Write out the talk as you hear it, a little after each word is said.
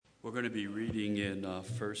We're going to be reading in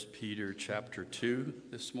 1 Peter chapter 2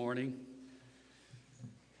 this morning.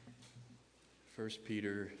 1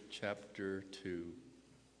 Peter chapter 2.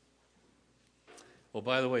 Well,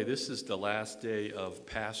 by the way, this is the last day of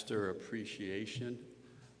Pastor Appreciation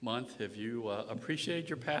Month. Have you appreciated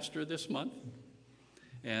your pastor this month?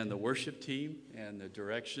 And the worship team and the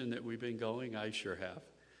direction that we've been going? I sure have.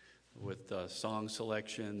 With song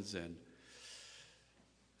selections, and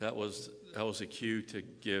that was a cue to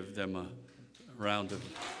give them a round of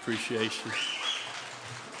appreciation.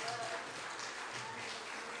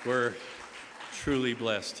 We're truly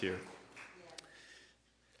blessed here.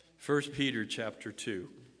 1 Peter chapter 2.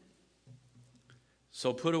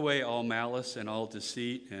 So put away all malice and all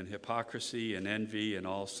deceit and hypocrisy and envy and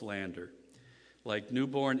all slander. Like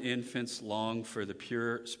newborn infants, long for the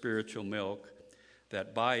pure spiritual milk,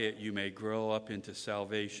 that by it you may grow up into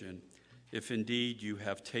salvation, if indeed you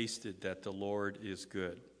have tasted that the Lord is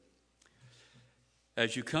good.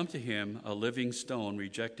 As you come to him, a living stone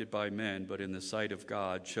rejected by men, but in the sight of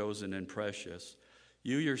God, chosen and precious,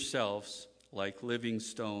 you yourselves, like living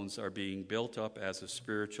stones, are being built up as a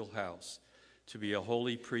spiritual house, to be a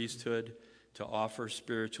holy priesthood, to offer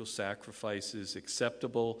spiritual sacrifices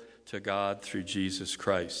acceptable to God through Jesus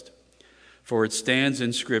Christ. For it stands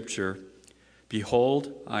in Scripture,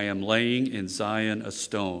 "Behold, I am laying in Zion a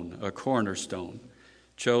stone, a cornerstone,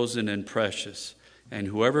 chosen and precious, and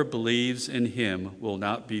whoever believes in him will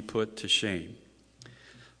not be put to shame.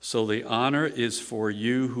 So the honor is for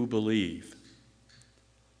you who believe.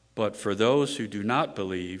 But for those who do not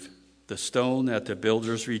believe, the stone that the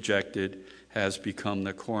builders rejected has become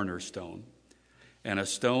the cornerstone, and a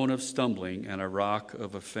stone of stumbling and a rock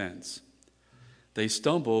of offense. They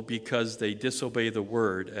stumble because they disobey the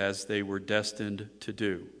word as they were destined to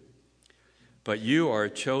do. But you are a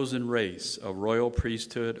chosen race, a royal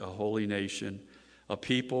priesthood, a holy nation, a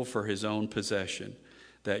people for his own possession,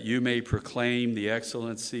 that you may proclaim the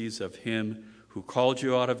excellencies of him who called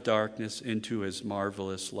you out of darkness into his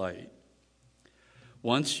marvelous light.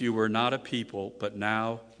 Once you were not a people, but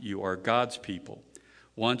now you are God's people.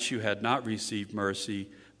 Once you had not received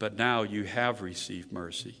mercy, but now you have received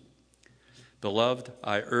mercy. Beloved,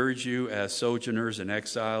 I urge you as sojourners and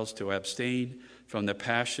exiles to abstain from the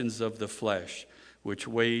passions of the flesh, which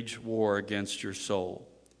wage war against your soul.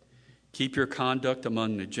 Keep your conduct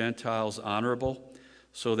among the Gentiles honorable,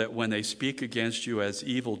 so that when they speak against you as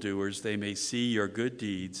evildoers, they may see your good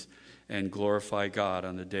deeds and glorify God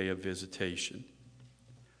on the day of visitation.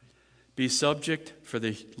 Be subject for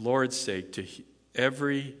the Lord's sake to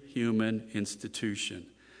every human institution,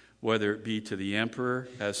 whether it be to the emperor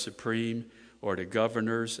as supreme, or to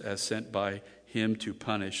governors as sent by him to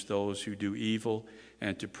punish those who do evil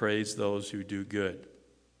and to praise those who do good.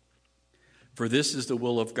 For this is the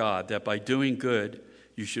will of God, that by doing good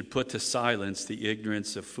you should put to silence the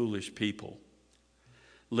ignorance of foolish people.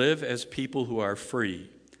 Live as people who are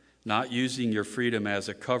free, not using your freedom as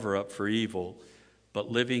a cover-up for evil,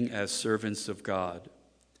 but living as servants of God.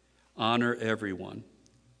 Honor everyone.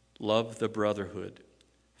 Love the brotherhood.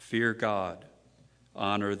 Fear God.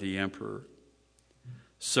 Honor the emperor.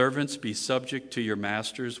 Servants, be subject to your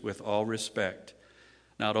masters with all respect,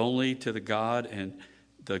 not only to the God and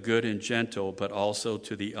the good and gentle, but also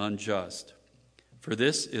to the unjust. For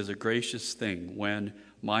this is a gracious thing when,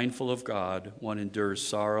 mindful of God, one endures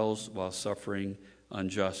sorrows while suffering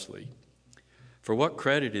unjustly. For what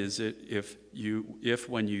credit is it if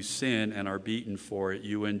when you sin and are beaten for it,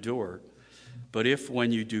 you endure? But if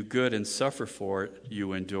when you do good and suffer for it,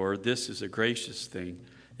 you endure, this is a gracious thing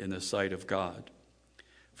in the sight of God.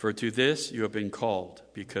 For to this you have been called,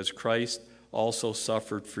 because Christ also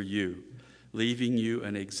suffered for you, leaving you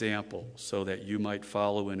an example so that you might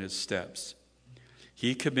follow in his steps.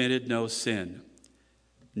 He committed no sin,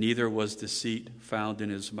 neither was deceit found in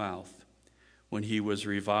his mouth. When he was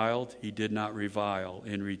reviled, he did not revile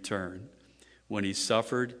in return. When he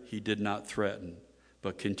suffered, he did not threaten,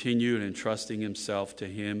 but continued entrusting himself to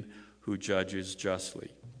him who judges justly.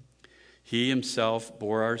 He himself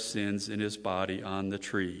bore our sins in his body on the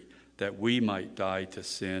tree, that we might die to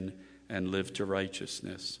sin and live to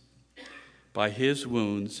righteousness. By his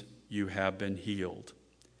wounds you have been healed.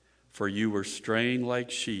 For you were straying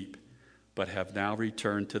like sheep, but have now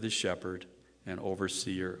returned to the shepherd and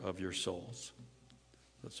overseer of your souls.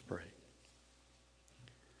 Let's pray.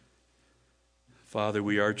 Father,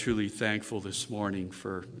 we are truly thankful this morning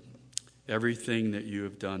for everything that you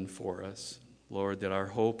have done for us. Lord, that our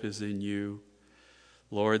hope is in you.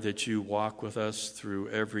 Lord, that you walk with us through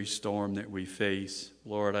every storm that we face.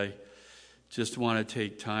 Lord, I just want to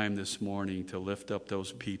take time this morning to lift up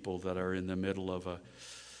those people that are in the middle of a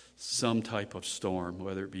some type of storm,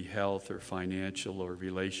 whether it be health or financial or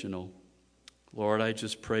relational. Lord, I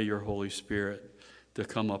just pray your Holy Spirit to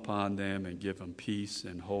come upon them and give them peace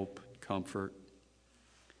and hope, comfort.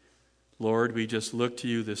 Lord, we just look to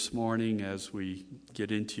you this morning as we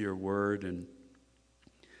get into your word, and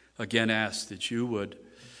again ask that you would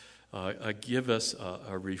give us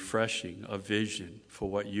a refreshing, a vision for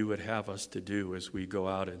what you would have us to do as we go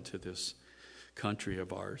out into this country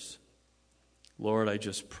of ours. Lord, I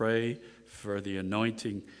just pray for the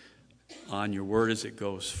anointing on your word as it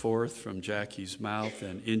goes forth from Jackie's mouth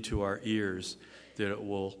and into our ears, that it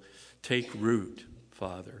will take root,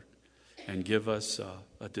 Father, and give us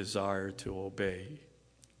a desire to obey.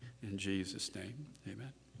 In Jesus' name,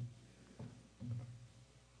 amen.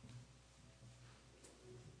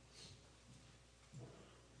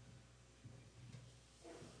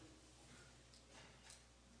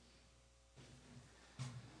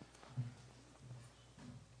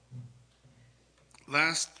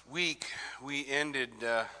 Last week, we ended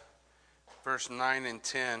verse 9 and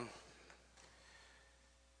 10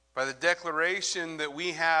 by the declaration that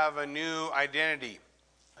we have a new identity,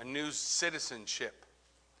 a new citizenship.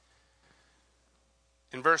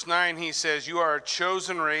 In verse 9, he says, "You are a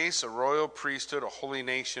chosen race, a royal priesthood, a holy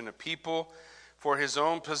nation, a people for his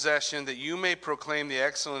own possession, that you may proclaim the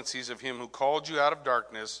excellencies of him who called you out of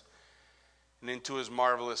darkness and into his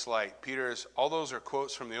marvelous light." All those are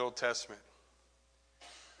quotes from the Old Testament.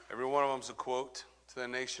 Every one of them is a quote to the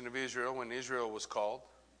nation of Israel when Israel was called.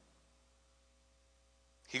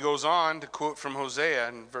 He goes on to quote from Hosea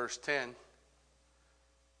in verse 10.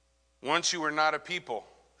 "Once you were not a people."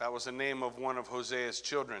 That was the name of one of Hosea's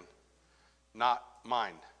children, not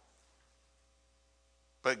mine.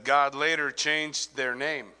 But God later changed their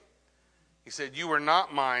name. He said, "You were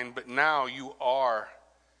not mine, but now you are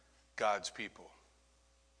God's people."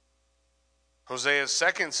 Hosea's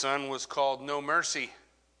second son was called No Mercy.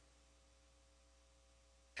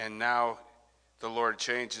 And now the Lord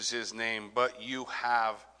changes his name, "But you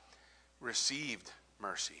have received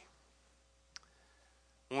mercy."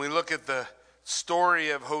 When we look at the story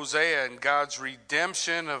of Hosea and God's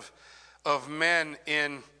redemption of men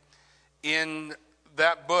in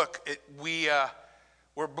that book, we're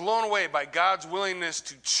blown away by God's willingness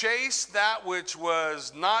to chase that which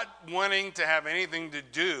was not wanting to have anything to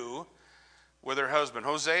do with her husband.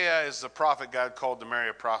 Hosea is the prophet God called to marry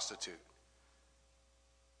a prostitute.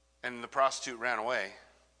 And the prostitute ran away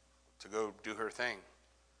to go do her thing.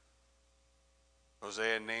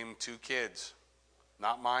 Hosea named 2 kids,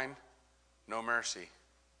 not mine, no mercy.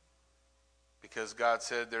 Because God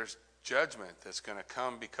said there's judgment that's going to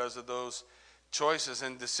come because of those choices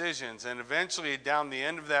and decisions. And eventually, down the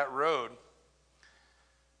end of that road,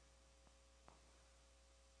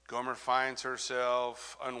 Gomer finds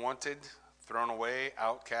herself unwanted, thrown away,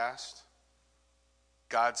 outcast.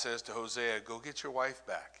 God says to Hosea, "Go get your wife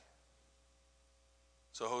back."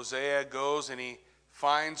 So Hosea goes and he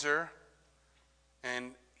finds her,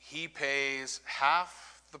 and he pays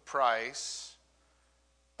half the price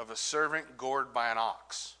of a servant gored by an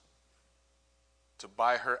ox to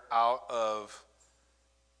buy her out of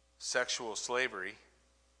sexual slavery,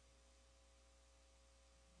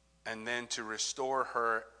 and then to restore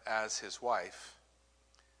her as his wife,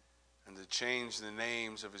 and to change the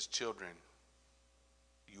names of his children.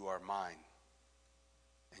 "You are mine,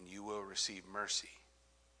 and you will receive mercy."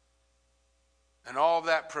 And all of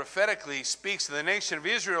that prophetically speaks to the nation of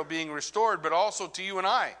Israel being restored, but also to you and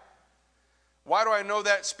I. Why do I know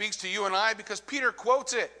that speaks to you and I? Because Peter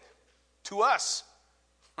quotes it to us.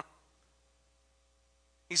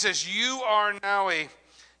 He says, "You are now a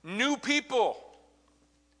new people."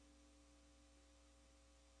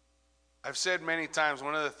 I've said many times,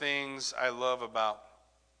 one of the things I love about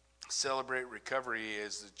Celebrate Recovery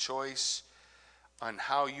is the choice on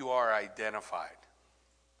how you are identified.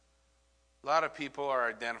 A lot of people are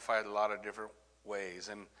identified a lot of different ways,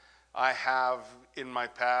 and I have in my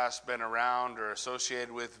past been around or associated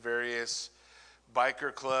with various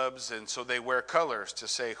biker clubs, and so they wear colors to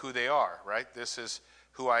say who they are, right? This is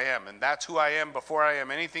who I am, and that's who I am before I am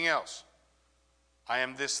anything else. I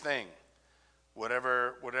am this thing,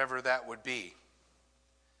 whatever that would be.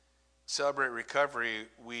 Celebrate Recovery,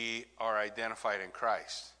 we are identified in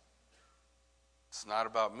Christ. It's not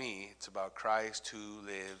about me, it's about Christ who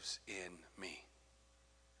lives in me.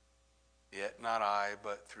 Yet not I,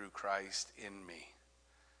 but through Christ in me.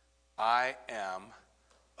 I am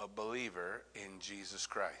a believer in Jesus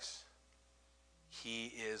Christ. He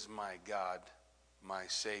is my God, my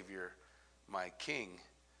Savior, my King,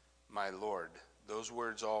 my Lord. Those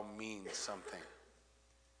words all mean something.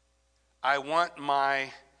 I want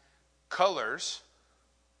my colors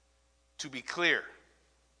To be clear,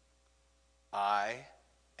 I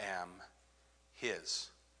am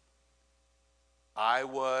his. I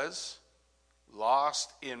was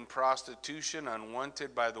lost in prostitution,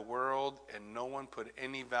 unwanted by the world, and no one put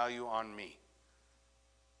any value on me.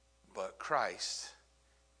 But Christ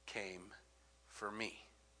came for me.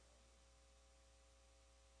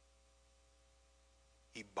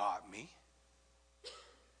 He bought me.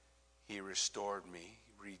 He restored me,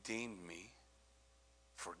 redeemed me,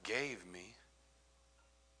 forgave me,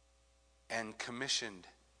 and commissioned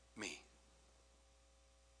me.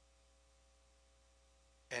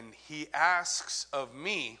 And he asks of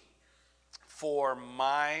me for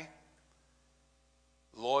my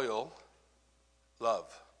loyal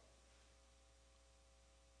love.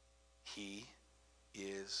 He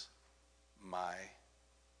is my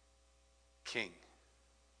King.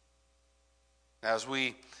 As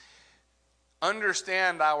we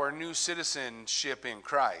understand our new citizenship in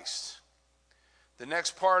Christ, the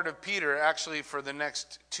next part of Peter, actually for the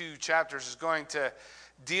next 2 chapters, is going to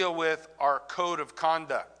deal with our code of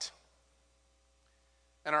conduct.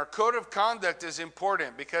 And our code of conduct is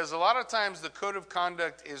important because a lot of times the code of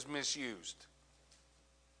conduct is misused.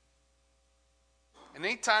 And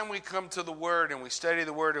anytime we come to the Word and we study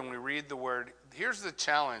the Word and we read the Word, here's the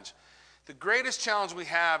challenge. The greatest challenge we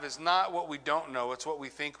have is not what we don't know, it's what we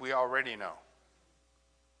think we already know.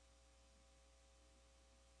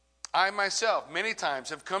 I myself, many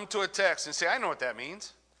times, have come to a text and say, I know what that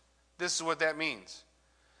means. This is what that means.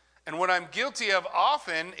 And what I'm guilty of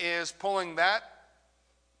often is pulling that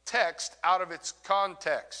text out of its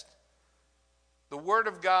context. The Word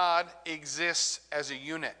of God exists as a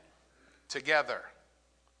unit, together.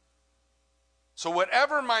 So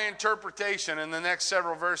whatever my interpretation in the next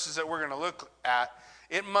several verses that we're going to look at,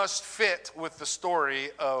 it must fit with the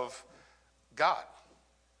story of God.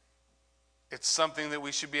 It's something that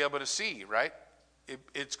we should be able to see, right?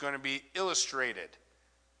 It's going to be illustrated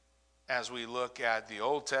as we look at the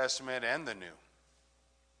Old Testament and the New.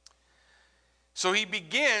 So he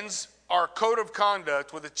begins our code of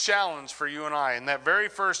conduct with a challenge for you and I. And that very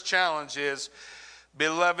first challenge is,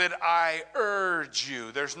 beloved, I urge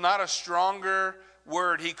you. There's not a stronger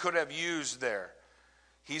word he could have used there.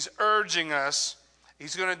 He's urging us.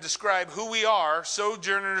 He's going to describe who we are,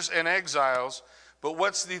 sojourners and exiles. But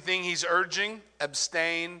what's the thing he's urging?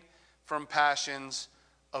 Abstain from passions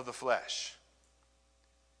of the flesh.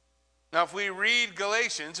 Now, if we read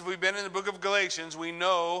Galatians, if we've been in the book of Galatians, we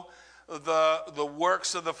know the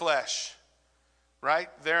works of the flesh, right?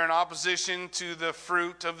 They're in opposition to the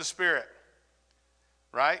fruit of the Spirit,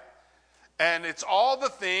 right? And it's all the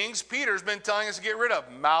things Peter's been telling us to get rid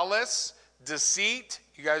of. Malice, deceit,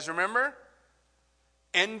 you guys remember?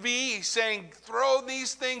 Envy, he's saying throw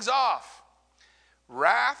these things off.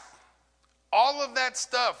 Wrath, all of that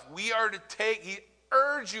stuff we are to take.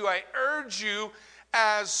 I urge you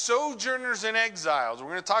as sojourners and exiles.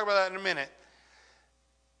 We're going to talk about that in a minute.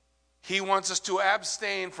 He wants us to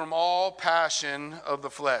abstain from all passion of the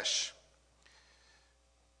flesh.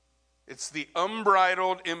 It's the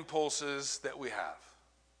unbridled impulses that we have.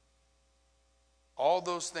 All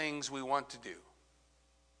those things we want to do.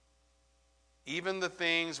 Even the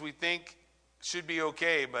things we think should be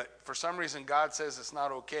okay, but for some reason God says it's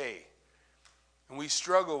not okay. And we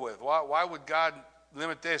struggle with, why would God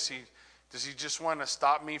limit this? Does he just want to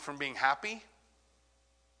stop me from being happy?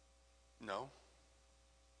 No.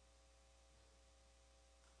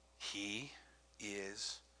 He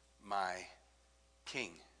is my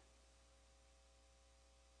King.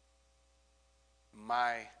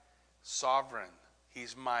 My sovereign.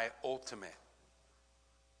 He's my ultimate.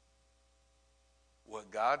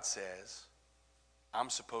 What God says, I'm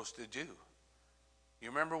supposed to do. You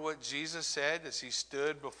remember what Jesus said as he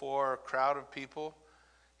stood before a crowd of people?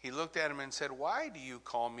 He looked at him and said, why do you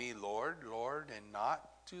call me Lord, Lord, and not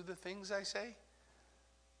do the things I say?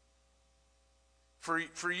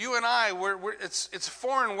 For you and I, it's a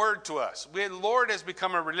foreign word to us. Lord has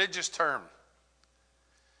become a religious term.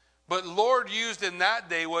 But Lord used in that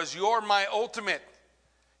day was, you're my ultimate.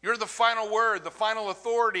 You're the final word, the final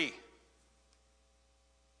authority.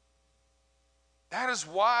 That is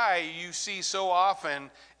why you see so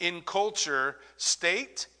often in culture,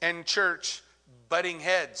 state and church butting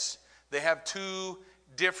heads. They have two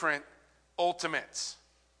different ultimates.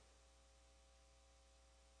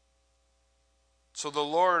 So the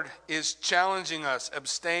Lord is challenging us,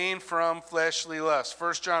 abstain from fleshly lust.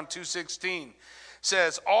 1 John 2:16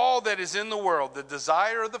 says, all that is in the world, the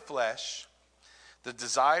desire of the flesh, the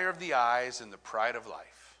desire of the eyes, and the pride of life.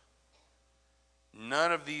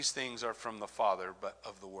 None of these things are from the Father, but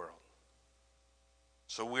of the world.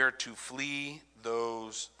 So we're to flee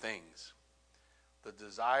those things. The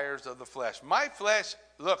desires of the flesh. My flesh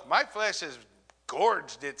has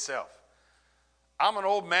gorged itself. I'm an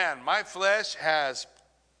old man. My flesh has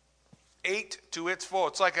ate to its full.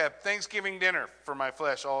 It's like a Thanksgiving dinner for my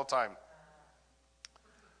flesh all the time.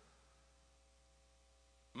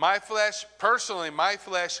 My flesh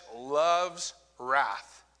loves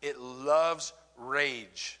wrath. It loves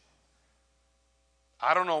rage.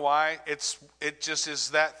 I don't know why. It just is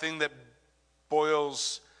that thing that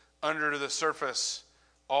boils under the surface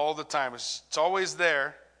all the time. It's always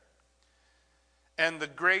there. And the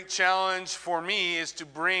great challenge for me is to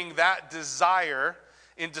bring that desire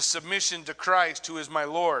into submission to Christ, who is my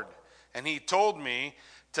Lord. And he told me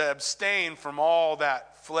to abstain from all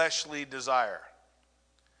that fleshly desire.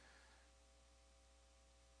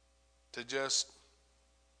 To just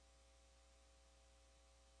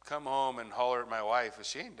come home and holler at my wife if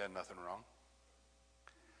she ain't done nothing wrong.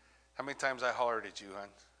 How many times I hollered at you, hon?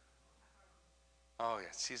 Oh, yeah,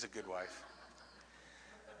 she's a good wife.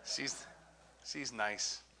 She's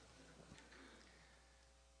nice.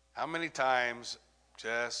 How many times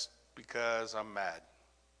just because I'm mad?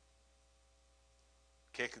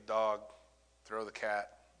 Kick the dog, throw the cat.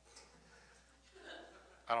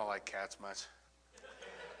 I don't like cats much.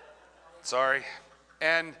 Sorry.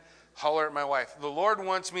 And holler at my wife. The Lord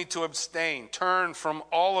wants me to abstain, turn from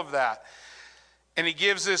all of that. And he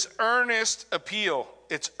gives this earnest appeal.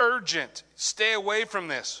 It's urgent. Stay away from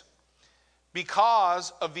this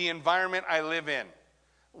because of the environment I live in.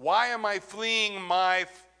 Why am I fleeing my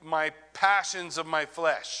passions of my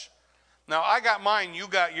flesh? Now, I got mine, you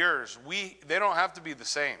got yours. They don't have to be the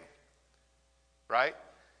same, right?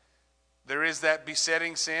 There is that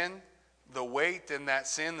besetting sin, the weight and that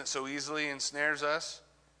sin that so easily ensnares us,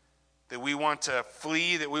 that we want to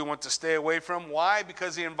flee, that we want to stay away from. Why?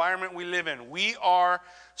 Because the environment we live in. We are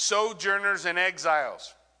sojourners and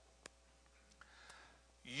exiles.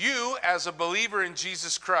 You, as a believer in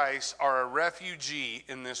Jesus Christ, are a refugee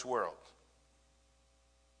in this world.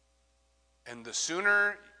 And the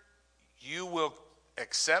sooner you will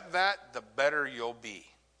accept that, the better you'll be.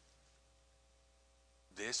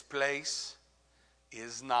 This place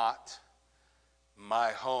is not my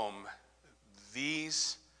home.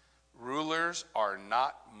 These rulers are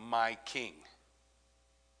not my king.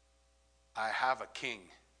 I have a king.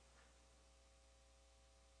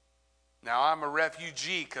 Now I'm a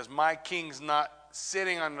refugee because my king's not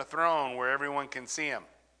sitting on the throne where everyone can see him.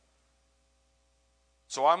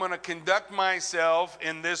 So I'm going to conduct myself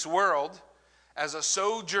in this world as a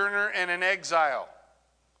sojourner and an exile.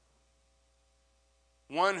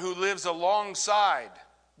 One who lives alongside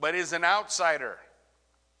but is an outsider.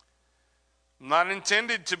 Not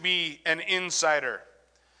intended to be an insider.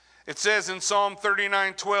 It says in Psalm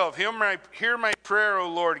 39:12, hear my prayer, O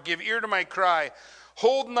Lord, give ear to my cry.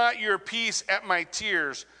 Hold not your peace at my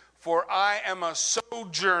tears, for I am a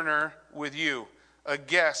sojourner with you, a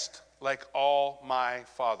guest like all my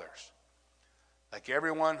fathers. Like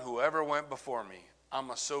everyone who ever went before me,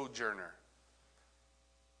 I'm a sojourner.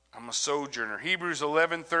 I'm a sojourner. Hebrews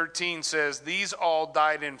 11:13 says, these all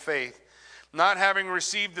died in faith, not having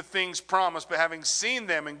received the things promised, but having seen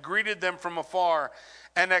them and greeted them from afar,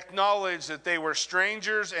 and acknowledged that they were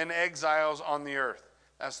strangers and exiles on the earth.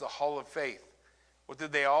 That's the hall of faith. What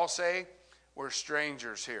did they all say? We're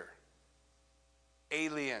strangers here.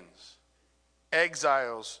 Aliens.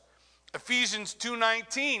 Exiles. Ephesians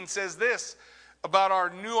 2:19 says this about our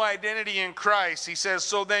new identity in Christ. He says,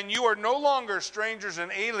 so then you are no longer strangers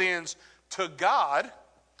and aliens to God,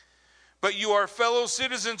 but you are fellow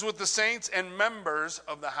citizens with the saints and members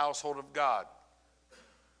of the household of God.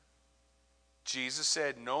 Jesus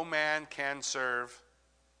said, no man can serve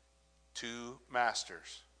two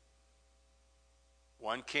masters.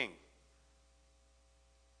 One king.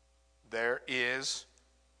 There is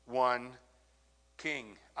one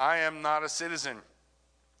king. I am not a citizen.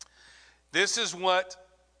 This is what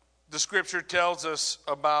the scripture tells us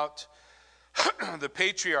about the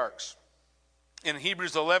patriarchs. In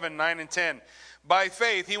Hebrews 11:9 and 10. By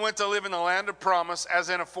faith, he went to live in the land of promise as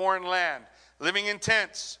in a foreign land, living in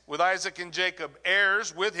tents with Isaac and Jacob,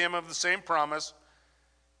 heirs with him of the same promise.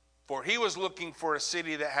 For he was looking for a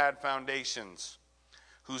city that had foundations,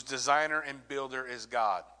 whose designer and builder is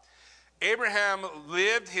God. Abraham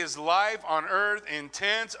lived his life on earth in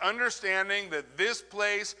tents, understanding that this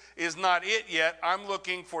place is not it yet. I'm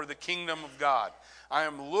looking for the kingdom of God. I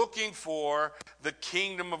am looking for the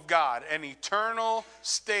kingdom of God, an eternal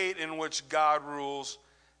state in which God rules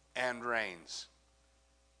and reigns.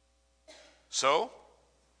 So,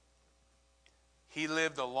 he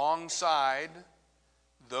lived alongside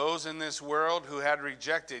those in this world who had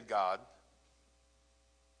rejected God.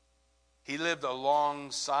 He lived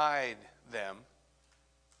alongside them,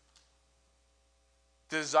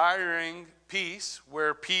 desiring peace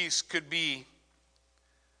where peace could be.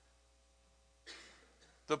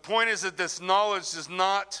 The point is that this knowledge does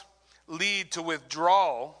not lead to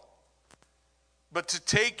withdrawal, but to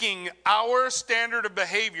taking our standard of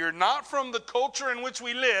behavior, not from the culture in which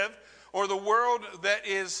we live or the world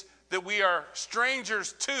that we are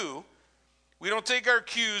strangers to. We don't take our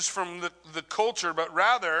cues from the culture, but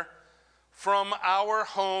rather from our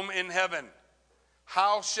home in heaven.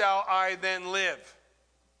 How shall I then live?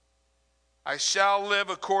 I shall live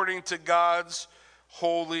according to God's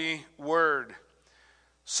holy word,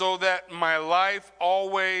 so that my life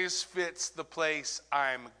always fits the place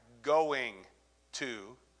I'm going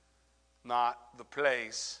to, not the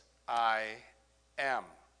place I am.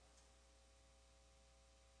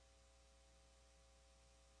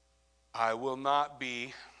 I will not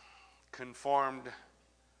be conformed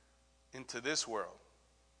into this world,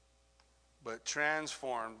 but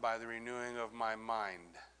transformed by the renewing of my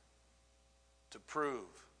mind to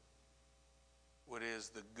prove what is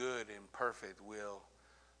the good and perfect will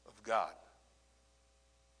of God.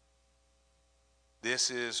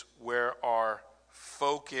 This is where our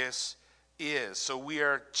focus is. So we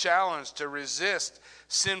are challenged to resist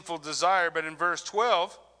sinful desire, but in verse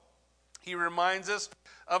 12, he reminds us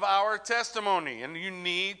of our testimony, and you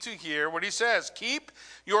need to hear what he says. Keep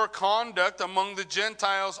your conduct among the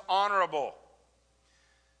Gentiles honorable.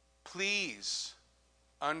 Please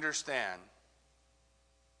understand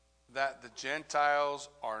that the Gentiles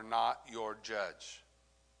are not your judge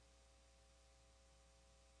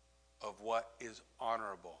of what is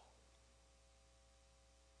honorable.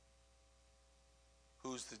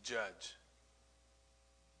 Who's the judge?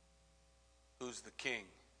 Who's the king?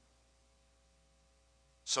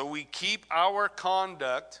 So we keep our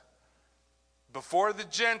conduct before the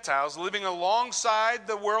Gentiles, living alongside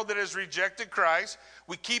the world that has rejected Christ.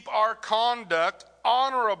 We keep our conduct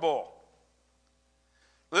honorable.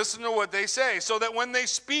 Listen to what they say. So that when they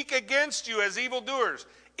speak against you as evildoers,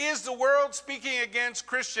 is the world speaking against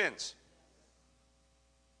Christians?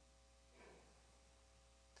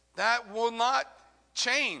 That will not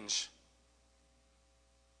change.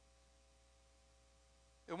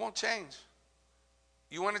 It won't change.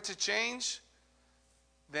 You want it to change?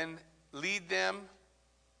 Then lead them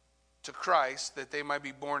to Christ that they might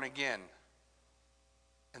be born again.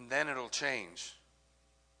 And then it'll change.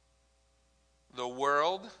 The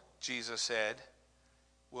world, Jesus said,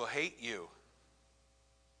 will hate you.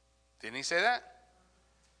 Didn't he say that?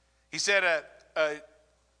 He said a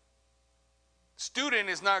student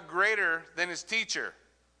is not greater than his teacher.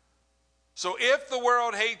 So if the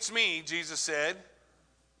world hates me, Jesus said,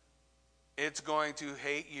 it's going to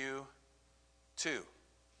hate you too.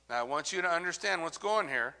 Now I want you to understand what's going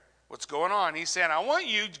on. He's saying,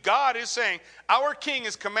 God is saying, our King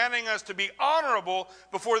is commanding us to be honorable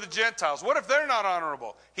before the Gentiles. What if they're not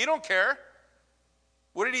honorable? He don't care.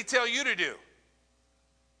 What did he tell you to do?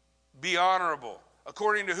 Be honorable.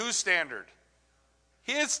 According to whose standard?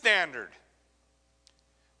 His standard.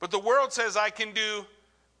 But the world says I can do.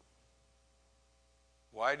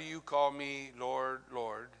 Why do you call me Lord,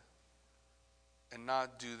 Lord, and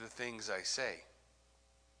not do the things I say?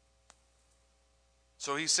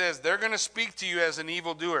 So he says they're going to speak to you as an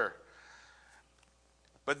evildoer,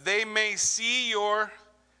 but they may see your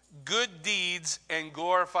good deeds and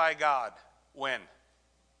glorify God. When?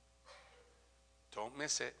 Don't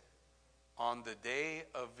miss it. On the day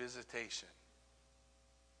of visitation.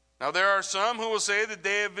 Now there are some who will say the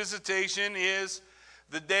day of visitation is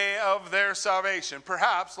the day of their salvation.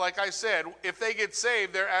 Perhaps, like I said, if they get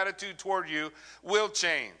saved, their attitude toward you will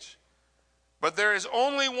change. But there is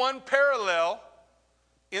only one parallel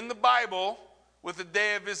in the Bible with the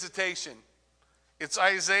day of visitation. It's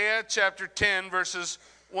Isaiah chapter 10, verses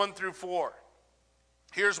 1 through 4.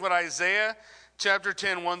 Here's what Isaiah chapter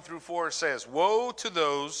 10, 1 through 4 says. Woe to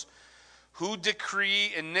those who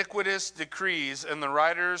decree iniquitous decrees and the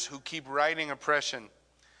writers who keep writing oppression,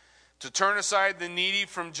 to turn aside the needy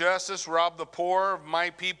from justice, rob the poor of my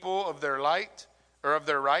people of their light, or of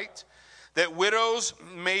their right, that widows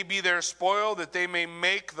may be their spoil, that they may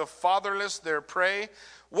make the fatherless their prey.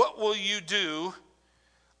 What will you do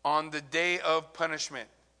on the day of punishment?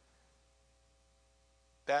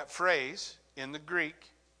 That phrase in the Greek,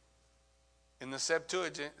 in the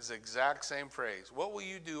Septuagint, is the exact same phrase. What will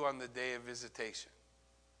you do on the day of visitation?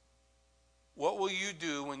 What will you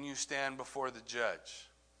do when you stand before the judge?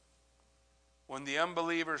 When the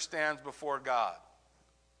unbeliever stands before God,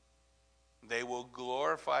 they will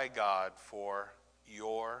glorify God for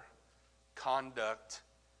your conduct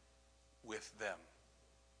with them.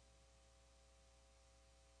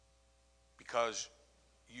 Because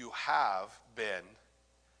you have been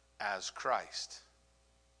as Christ.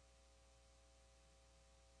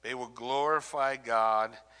 They will glorify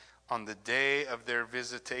God on the day of their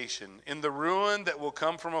visitation. In the ruin that will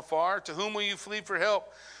come from afar, to whom will you flee for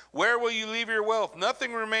help? Where will you leave your wealth?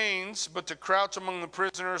 Nothing remains but to crouch among the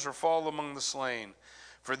prisoners or fall among the slain.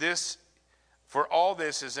 For all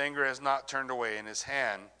this his anger has not turned away, and his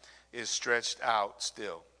hand is stretched out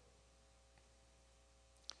still.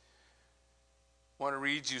 I want to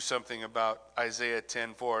read you something about Isaiah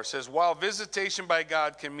 10:4. It says, while visitation by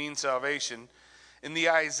God can mean salvation, in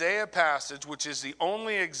the Isaiah passage, which is the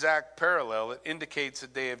only exact parallel, it indicates a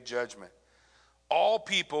day of judgment. All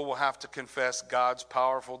people will have to confess God's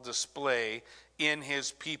powerful display in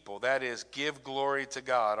his people. That is, give glory to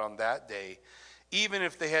God on that day, even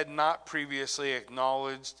if they had not previously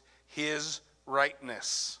acknowledged his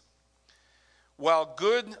rightness. While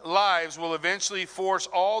good lives will eventually force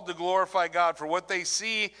all to glorify God for what they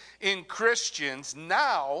see in Christians,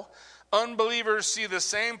 now unbelievers see the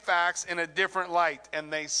same facts in a different light,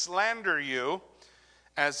 and they slander you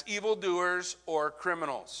as evildoers or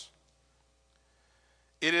criminals.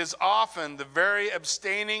 It is often the very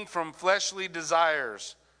abstaining from fleshly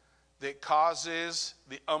desires that causes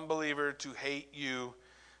the unbeliever to hate you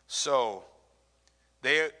so.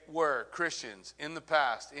 They were Christians in the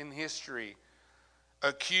past, in history,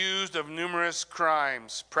 accused of numerous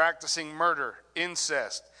crimes, practicing murder,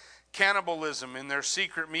 incest, cannibalism in their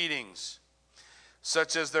secret meetings,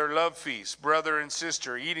 such as their love feast, brother and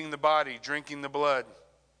sister, eating the body, drinking the blood.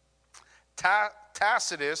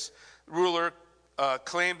 Tacitus, ruler,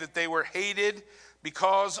 claimed that they were hated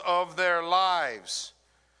because of their lives.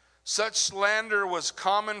 Such slander was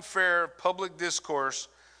common fare of public discourse.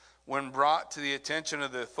 When brought to the attention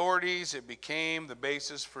of the authorities, it became the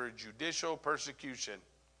basis for judicial persecution.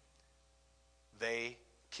 They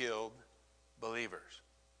killed believers.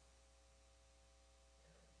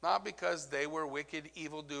 Not because they were wicked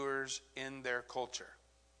evildoers in their culture,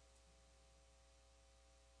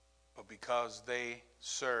 but because they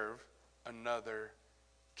serve another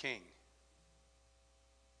king,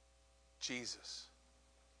 Jesus.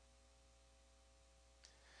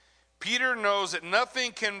 Peter knows that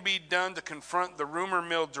nothing can be done to confront the rumor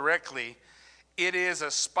mill directly. It is a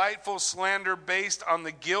spiteful slander based on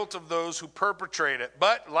the guilt of those who perpetrate it.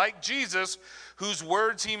 But like Jesus, whose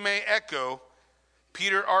words he may echo,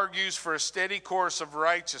 Peter argues for a steady course of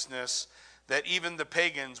righteousness that even the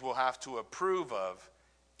pagans will have to approve of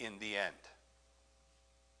in the end.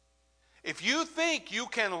 If you think you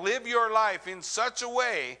can live your life in such a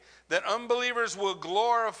way that unbelievers will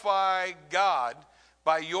glorify God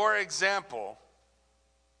by your example,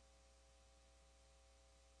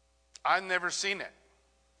 I've never seen it.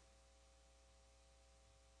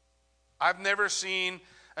 I've never seen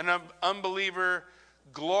an unbeliever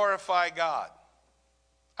glorify God.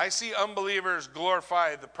 I see unbelievers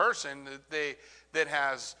glorify the person that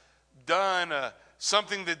has done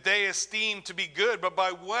something that they esteem to be good. But by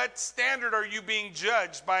what standard are you being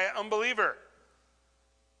judged by an unbeliever?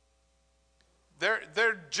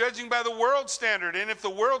 They're judging by the world standard. And if the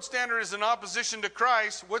world standard is in opposition to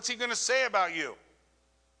Christ, what's he going to say about you?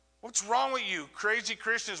 What's wrong with you, crazy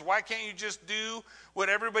Christians? Why can't you just do what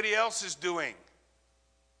everybody else is doing?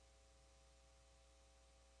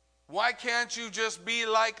 Why can't you just be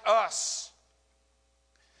like us?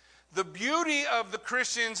 The beauty of the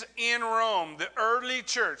Christians in Rome, the early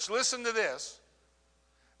church, listen to this.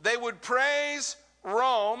 They would praise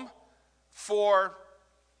Rome for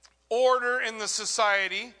order in the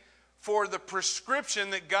society, for the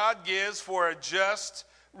prescription that God gives for a just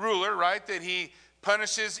ruler, right? That he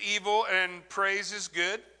punishes evil and praises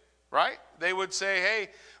good, right? They would say, hey,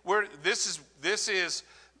 this is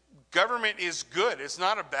government is good. It's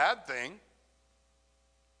not a bad thing.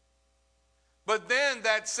 But then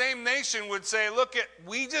that same nation would say, look,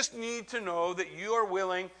 we just need to know that you are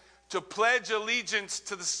willing to pledge allegiance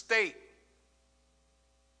to the state.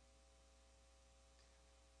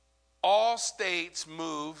 All states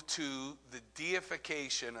move to the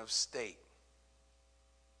deification of state.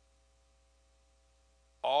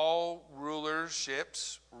 All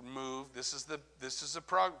rulerships move. This is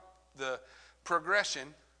the progression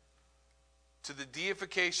to the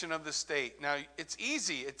deification of the state. Now, it's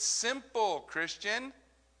easy. It's simple, Christian.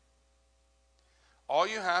 All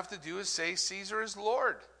you have to do is say Caesar is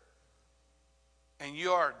Lord. And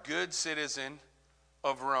you are a good citizen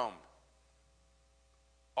of Rome.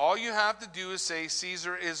 All you have to do is say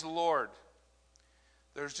Caesar is Lord.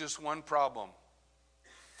 There's just one problem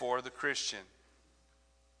for the Christian.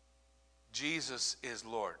 Jesus is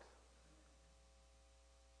Lord.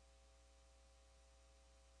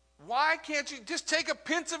 Why can't you just take a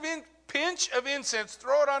pinch of incense,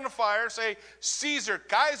 throw it on the fire, say, Caesar,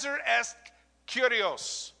 Kaiser est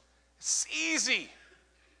Kyrios. It's easy.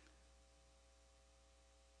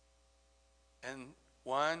 And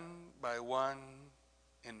one by one,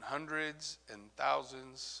 in hundreds and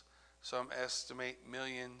thousands, some estimate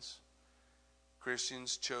millions,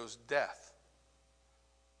 Christians chose death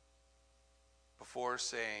before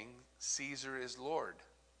saying, Caesar is Lord.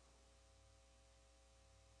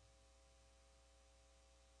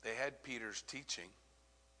 They had Peter's teaching.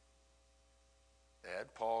 They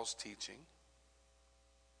had Paul's teaching.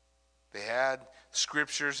 They had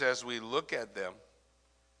scriptures as we look at them.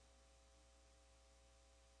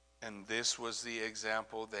 And this was the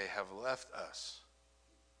example they have left us.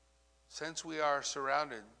 Since we are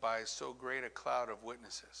surrounded by so great a cloud of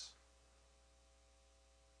witnesses,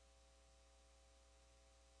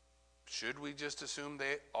 should we just assume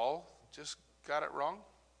they all just got it wrong?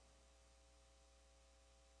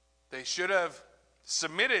 They should have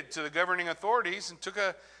submitted to the governing authorities and took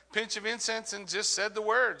a pinch of incense and just said the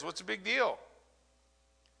words. What's the big deal?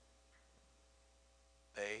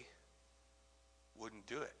 They wouldn't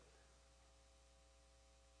do it.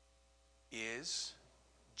 Is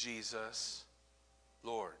Jesus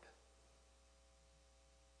Lord?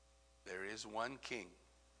 There is one King.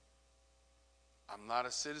 I'm not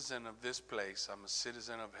a citizen of this place. I'm a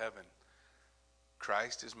citizen of heaven.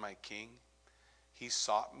 Christ is my King. He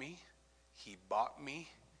sought me. He bought me.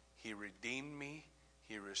 He redeemed me.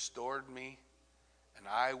 He restored me. And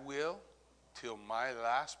I will, till my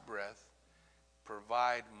last breath,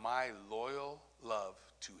 provide my loyal love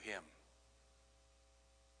to him.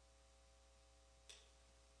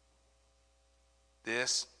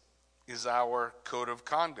 This is our code of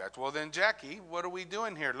conduct. Well then, Jackie, what are we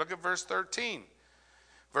doing here? Look at verse 13.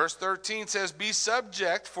 Verse 13 says, be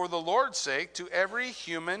subject for the Lord's sake to every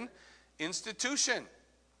human institution.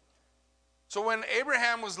 So when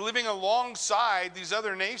Abraham was living alongside these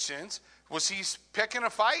other nations, was he picking a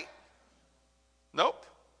fight? Nope.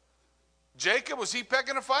 Jacob, was he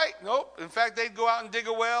picking a fight? Nope. In fact, they'd go out and dig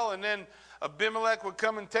a well, and then Abimelech would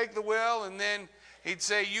come and take the well, and then he'd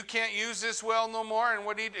say, you can't use this well no more,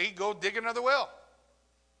 and he'd go dig another well.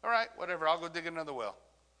 All right, whatever, I'll go dig another well.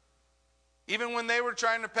 Even when they were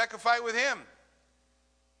trying to pick a fight with him,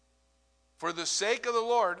 for the sake of the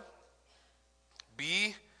Lord,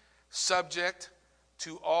 be subject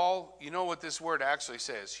to all, you know what this word actually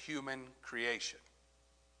says, human creation.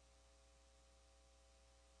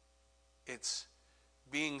 It's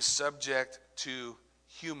being subject to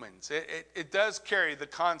humans. It does carry the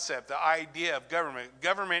concept, the idea of government.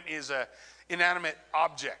 Government is an inanimate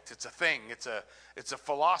object. It's a thing. It's a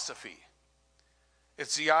philosophy.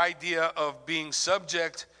 It's the idea of being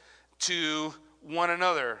subject to one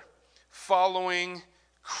another, following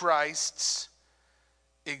Christ's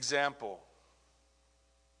example.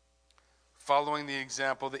 Following the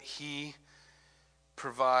example that he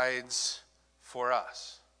provides for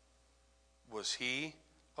us. Was he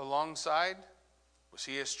alongside? Was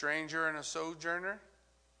he a stranger and a sojourner?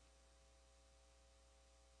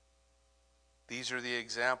 These are the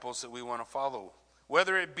examples that we want to follow.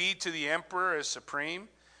 Whether it be to the emperor as supreme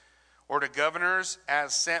or to governors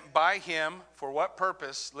as sent by him, for what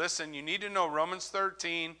purpose? Listen, you need to know Romans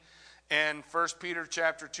 13 and 1 Peter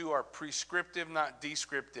chapter 2 are prescriptive, not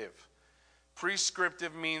descriptive.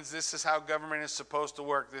 Prescriptive means this is how government is supposed to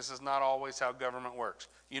work. This is not always how government works.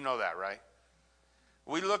 You know that, right?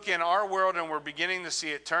 We look in our world and we're beginning to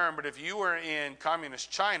see it turn, but if you were in communist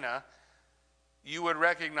China, you would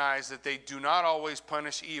recognize that they do not always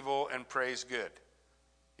punish evil and praise good.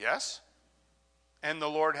 Yes? And the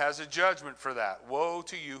Lord has a judgment for that. Woe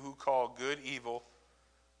to you who call good evil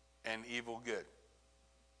and evil good.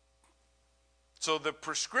 So the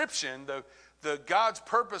prescription, the God's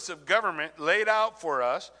purpose of government laid out for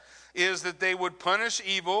us is that they would punish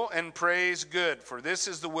evil and praise good, for this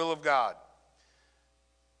is the will of God.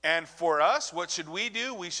 And for us, what should we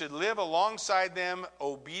do? We should live alongside them,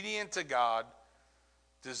 obedient to God,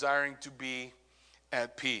 desiring to be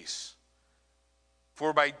at peace.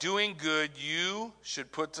 For by doing good, you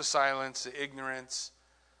should put to silence the ignorance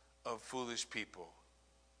of foolish people.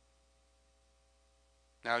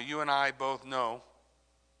 Now, you and I both know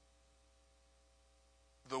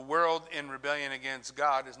the world in rebellion against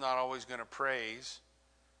God is not always going to praise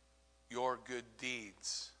your good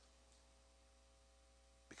deeds.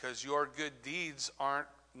 Because your good deeds aren't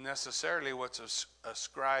necessarily what's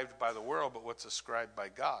ascribed by the world, but what's ascribed by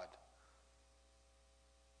God.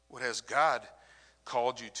 What has God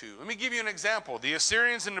called you to. Let me give you an example. The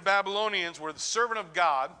Assyrians and the Babylonians were the servant of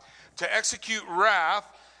God to execute wrath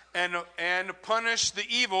and punish the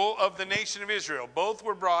evil of the nation of Israel. Both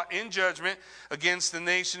were brought in judgment against the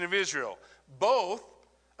nation of Israel. Both,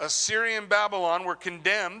 Assyria and Babylon, were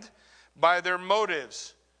condemned by their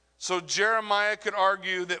motives. So Jeremiah could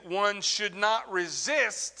argue that one should not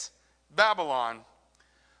resist Babylon,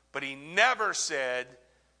 but he never said,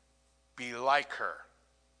 be like her.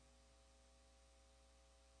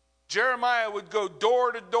 Jeremiah would go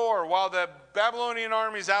door to door while the Babylonian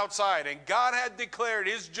army's outside, and God had declared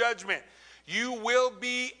his judgment. You will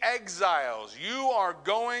be exiles. You are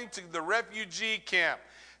going to the refugee camp.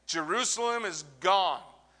 Jerusalem is gone.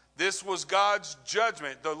 This was God's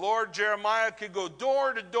judgment. The Lord Jeremiah could go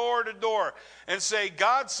door to door to door and say,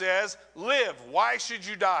 God says, live. Why should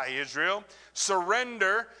you die, Israel?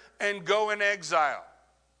 Surrender and go in exile.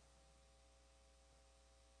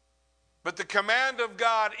 But the command of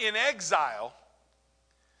God in exile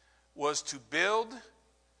was to build,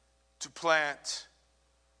 to plant,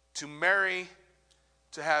 to marry,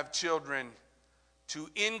 to have children, to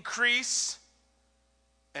increase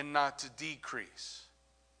and not to decrease.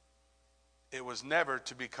 It was never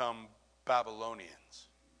to become Babylonians.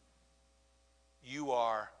 You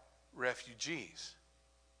are refugees.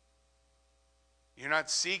 You're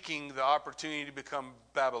not seeking the opportunity to become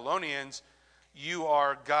Babylonians. You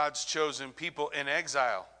are God's chosen people in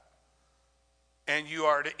exile. And you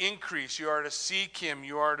are to increase. You are to seek him.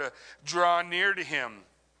 You are to draw near to him.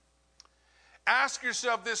 Ask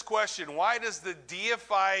yourself this question. Why does the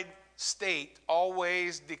deified state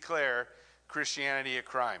always declare Christianity a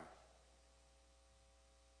crime?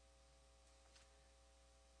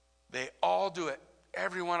 They all do it.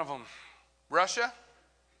 Every one of them. Russia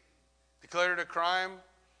declared it a crime,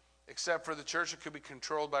 except for the church that could be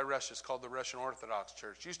controlled by Russia. It's called the Russian Orthodox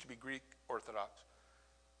Church. It used to be Greek Orthodox.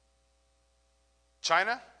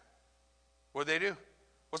 China, what do they do?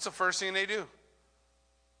 What's the first thing they do?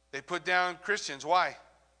 They put down Christians. Why?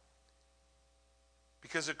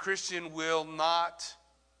 Because a Christian will not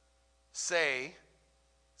say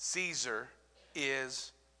Caesar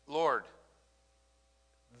is Lord.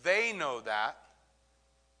 They know that.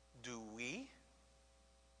 Do we?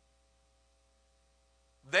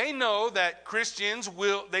 They know that Christians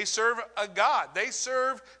they serve a God. They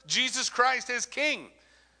serve Jesus Christ as King.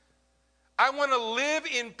 I want to live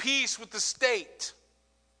in peace with the state.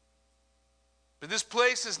 But this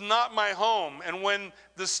place is not my home. And when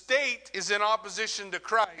the state is in opposition to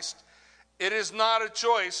Christ, it is not a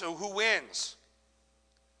choice of who wins.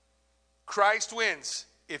 Christ wins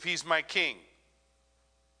if he's my king.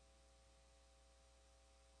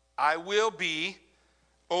 I will be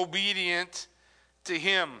obedient to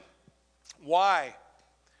him. Why?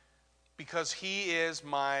 Because he is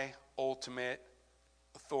my ultimate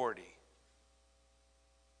authority.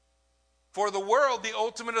 For the world, the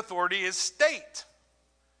ultimate authority is state.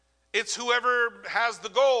 It's whoever has the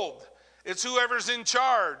gold. It's whoever's in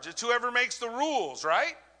charge. It's whoever makes the rules,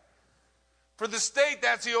 right? For the state,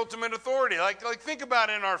 that's the ultimate authority. Like think about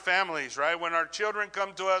it in our families, right? When our children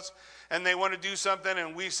come to us and they want to do something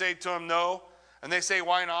and we say to them no, and they say,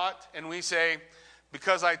 why not? And we say,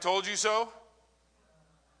 because I told you so.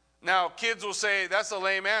 Now, kids will say, that's a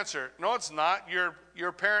lame answer. No, it's not.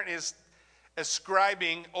 Your parent is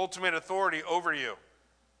ascribing ultimate authority over you.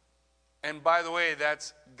 And by the way,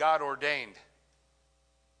 that's God ordained.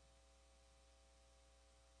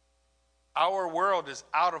 Our world is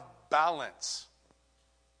out of balance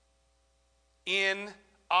in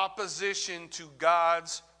opposition to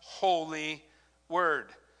God's holy word.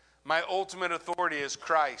 My ultimate authority is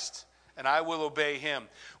Christ, and I will obey him.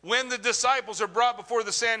 When the disciples are brought before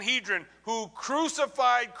the Sanhedrin who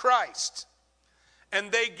crucified Christ, and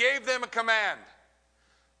they gave them a command,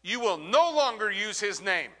 you will no longer use his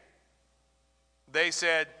name. They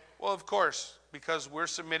said, well, of course, because we're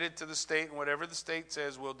submitted to the state, and whatever the state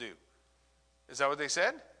says, we'll do. Is that what they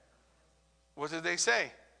said? What did they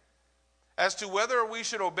say? As to whether we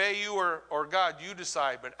should obey you or God, you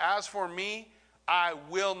decide. But as for me, I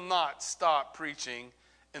will not stop preaching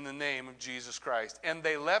in the name of Jesus Christ. And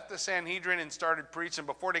they left the Sanhedrin and started preaching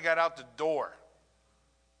before they got out the door.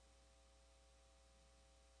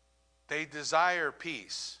 They desire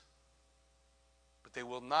peace, but they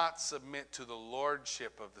will not submit to the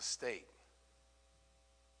lordship of the state.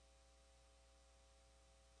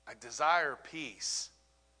 I desire peace,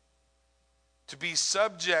 to be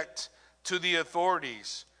subject to the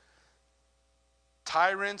authorities.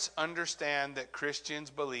 Tyrants understand that Christians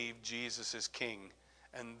believe Jesus is king,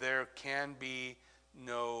 and there can be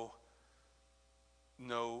no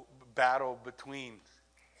battle between.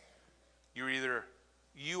 You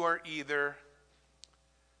are either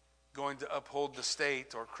going to uphold the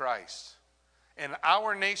state or Christ. And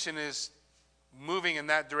our nation is moving in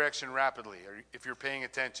that direction rapidly, if you're paying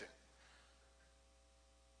attention.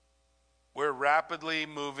 We're rapidly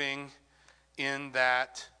moving in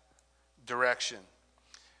that direction.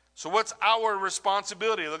 So what's our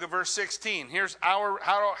responsibility? Look at verse 16. Here's how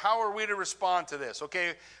are we to respond to this?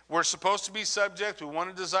 Okay, we're supposed to be subject. We want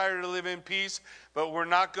to desire to live in peace, but we're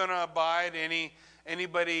not going to abide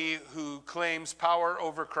anybody who claims power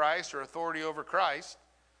over Christ or authority over Christ.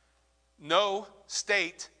 No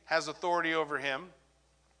state has authority over him.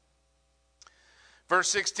 Verse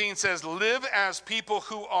 16 says, live as people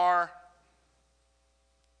who are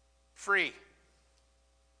free.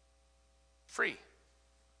 Free.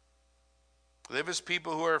 Live as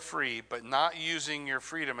people who are free, but not using your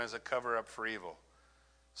freedom as a cover-up for evil.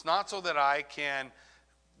 It's not so that I can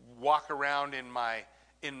walk around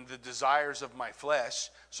in the desires of my flesh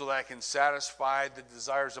so that I can satisfy the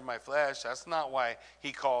desires of my flesh. That's not why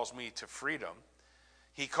he calls me to freedom.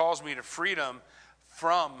 He calls me to freedom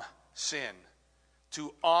from sin,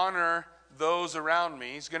 to honor those around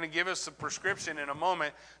me. He's going to give us a prescription in a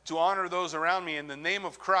moment to honor those around me in the name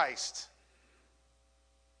of Christ,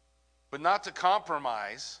 but not to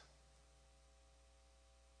compromise,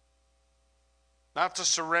 not to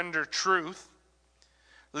surrender truth.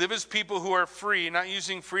 Live as people who are free, not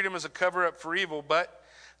using freedom as a cover-up for evil, but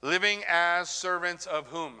living as servants of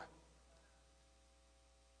whom?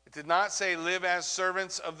 It did not say live as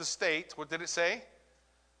servants of the state. What did it say?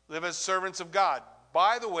 Live as servants of God.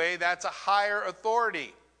 By the way, that's a higher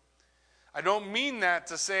authority. I don't mean that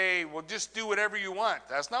to say, well, just do whatever you want.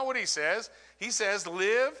 That's not what he says. He says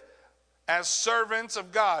live as servants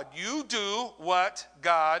of God. You do what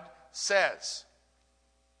God says.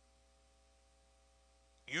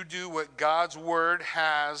 You do what God's word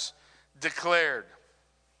has declared.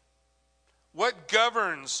 What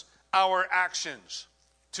governs our actions?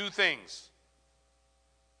 Two things.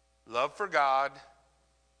 Love for God,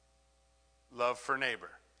 love for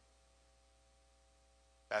neighbor.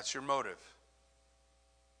 That's your motive.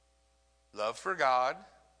 Love for God,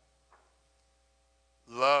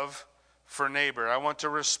 love for neighbor. I want to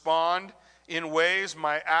respond in ways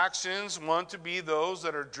my actions want to be those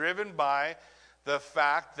that are driven by the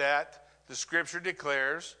fact that the scripture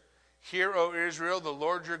declares, hear, O Israel, the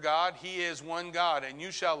Lord your God, he is one God, and you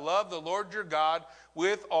shall love the Lord your God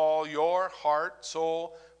with all your heart,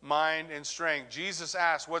 soul, mind, and strength. Jesus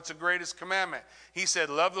asked, what's the greatest commandment? He said,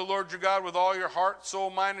 love the Lord your God with all your heart, soul,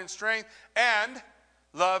 mind, and strength, and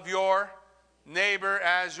love your neighbor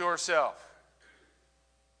as yourself.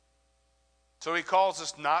 So he calls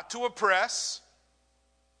us not to oppress.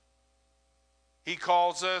 He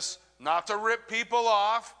calls us not to rip people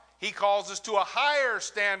off. He calls us to a higher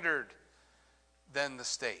standard than the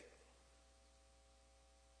state.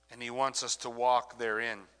 And he wants us to walk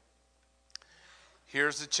therein.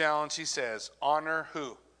 Here's the challenge, he says. Honor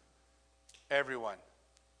who? Everyone.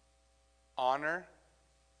 Honor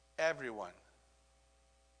everyone.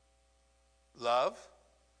 Love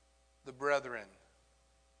the brethren.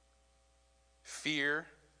 Fear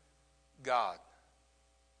God.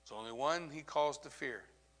 There's only one he calls to fear.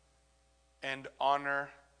 And honor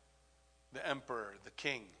the emperor, the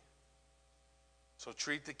king. So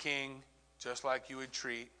treat the king just like you would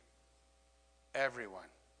treat everyone.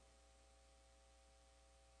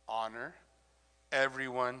 Honor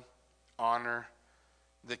everyone. Honor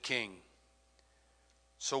the king.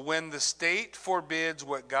 So when the state forbids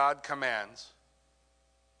what God commands,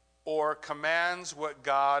 or commands what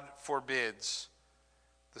God forbids,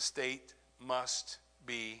 the state must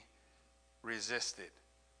be resisted.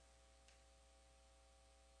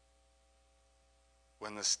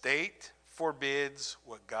 When the state forbids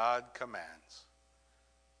what God commands,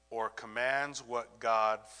 or commands what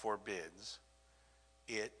God forbids,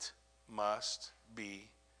 it must be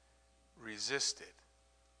resisted.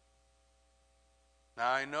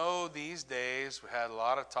 Now I know these days we had a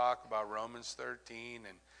lot of talk about Romans 13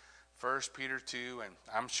 and 1 Peter 2, and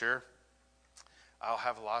I'm sure I'll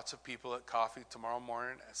have lots of people at coffee tomorrow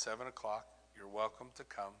morning at 7 o'clock. You're welcome to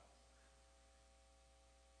come.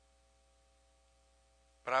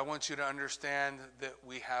 But I want you to understand that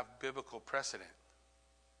we have biblical precedent.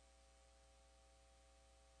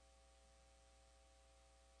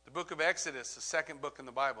 The book of Exodus, the second book in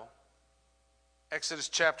the Bible, Exodus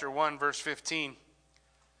chapter 1, verse 15.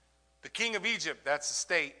 The king of Egypt, that's the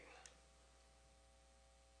state.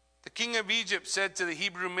 The king of Egypt said to the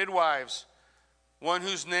Hebrew midwives, one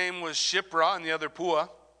whose name was Shiphrah and the other Puah,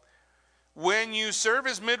 when you serve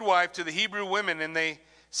as midwife to the Hebrew women and they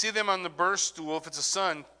see them on the birth stool, if it's a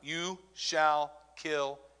son, you shall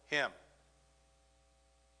kill him.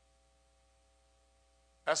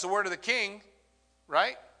 That's the word of the king,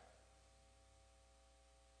 right?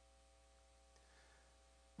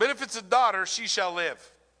 But if it's a daughter, she shall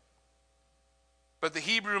live. But the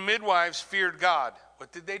Hebrew midwives feared God.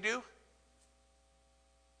 What did they do?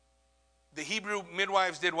 The Hebrew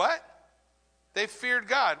midwives did what? They feared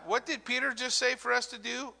God. What did Peter just say for us to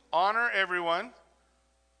do? Honor everyone.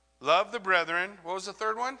 Love the brethren. What was the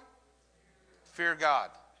third one? Fear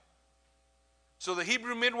God. So the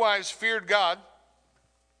Hebrew midwives feared God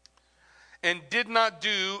and did not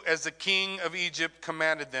do as the king of Egypt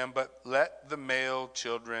commanded them, but let the male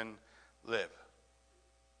children live.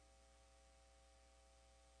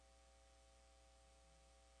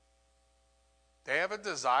 They have a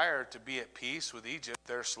desire to be at peace with Egypt.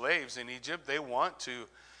 They're slaves in Egypt. They want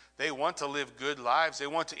to live good lives. They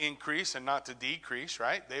want to increase and not to decrease,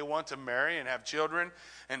 right? They want to marry and have children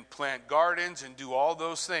and plant gardens and do all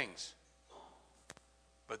those things.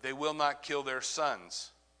 But they will not kill their sons.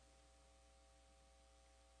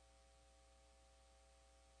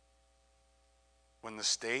 When the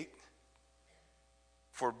state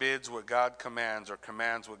forbids what God commands or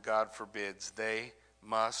commands what God forbids, they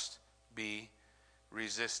must be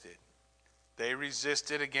resisted. They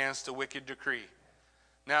resisted against a wicked decree.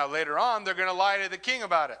 Now, later on, they're going to lie to the king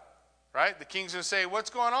about it, right? The king's going to say,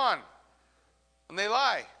 what's going on? And they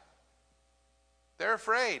lie. They're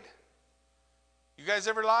afraid. You guys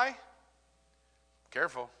ever lie?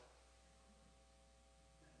 Careful.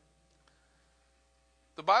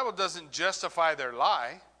 The Bible doesn't justify their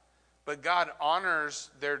lie, but God honors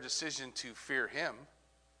their decision to fear him,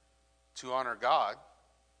 to honor God.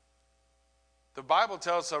 The Bible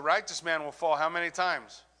tells us a righteous man will fall how many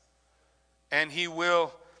times? And he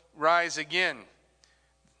will rise again.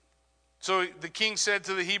 So the king said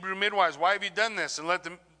to the Hebrew midwives, why have you done this? And let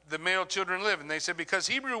the male children live. And they said, because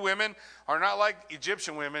Hebrew women are not like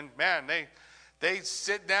Egyptian women. Man, they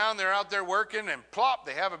sit down, they're out there working, and plop,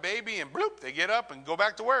 they have a baby, and bloop, they get up and go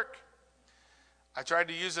back to work. I tried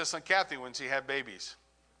to use this on Kathy when she had babies.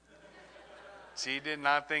 She did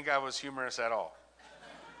not think I was humorous at all.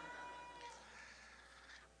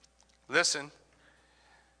 Listen,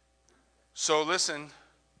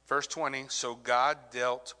 verse 20, so God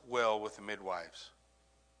dealt well with the midwives.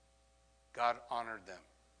 God honored them.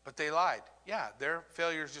 But they lied. Yeah, they're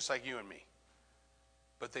failures just like you and me.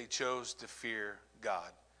 But they chose to fear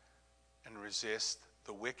God and resist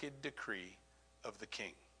the wicked decree of the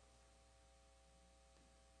king.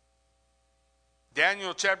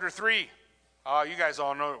 Daniel chapter 3. Oh, you guys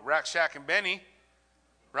all know Shadrach and Benny,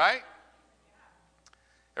 right?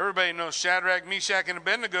 Everybody knows Shadrach, Meshach, and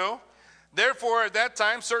Abednego. Therefore, at that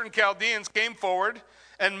time, certain Chaldeans came forward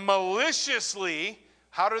and maliciously,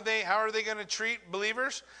 how are they going to treat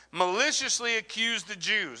believers? Maliciously accused the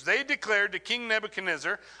Jews. They declared to King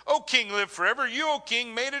Nebuchadnezzar, O king, live forever. You, O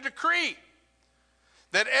king, made a decree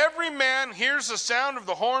that every man hears the sound of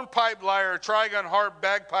the horn, pipe, lyre, trigon, harp,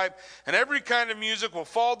 bagpipe, and every kind of music will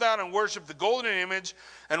fall down and worship the golden image,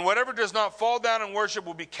 and whatever does not fall down and worship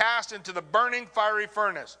will be cast into the burning fiery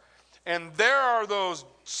furnace. And there are those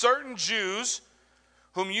certain Jews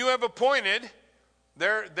whom you have appointed.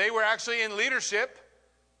 They were actually in leadership,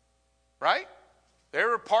 right? They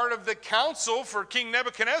were part of the council for King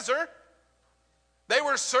Nebuchadnezzar. They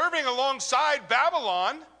were serving alongside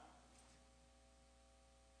Babylon.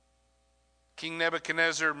 King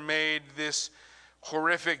Nebuchadnezzar made this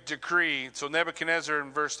horrific decree. So Nebuchadnezzar,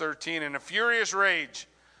 in verse 13, in a furious rage,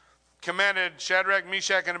 commanded Shadrach,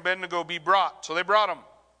 Meshach, and Abednego be brought. So they brought them.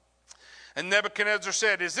 And Nebuchadnezzar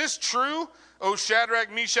said, is this true, O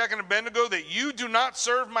Shadrach, Meshach, and Abednego, that you do not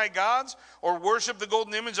serve my gods or worship the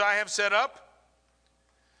golden image I have set up?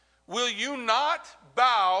 Will you not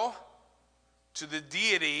bow to the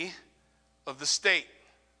deity of the state?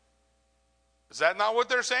 Is that not what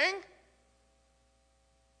they're saying?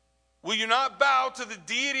 Will you not bow to the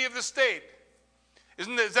deity of the state?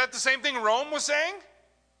 Is that the same thing Rome was saying?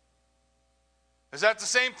 Is that the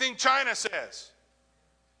same thing China says?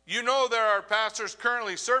 You know there are pastors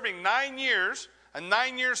currently serving 9 years, a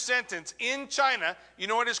 9-year sentence in China. You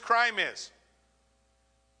know what his crime is?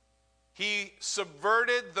 He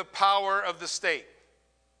subverted the power of the state.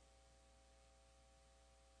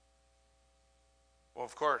 Well,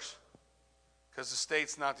 of course, because the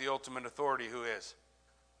state's not the ultimate authority. Who is?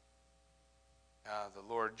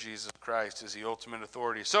 The Lord Jesus Christ is the ultimate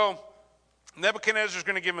authority. So, Nebuchadnezzar is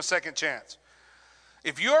going to give him a second chance.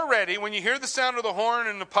 If you are ready, when you hear the sound of the horn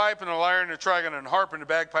and the pipe and the lyre and the trigon and the harp and the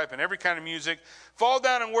bagpipe and every kind of music, fall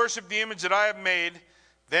down and worship the image that I have made.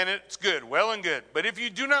 then it's good, well and good. But if you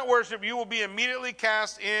do not worship, you will be immediately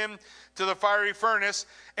cast into the fiery furnace.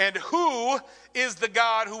 And who is the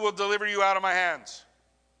God who will deliver you out of my hands?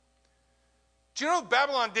 Do you know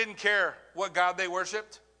Babylon didn't care what God they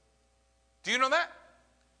worshiped? Do you know that?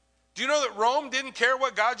 Do you know that Rome didn't care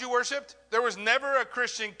what God you worshiped? There was never a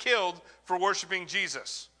Christian killed for worshiping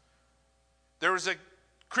Jesus. There was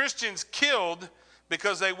Christians killed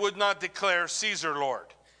because they would not declare Caesar Lord.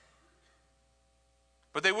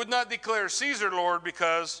 But they would not declare Caesar Lord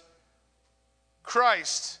because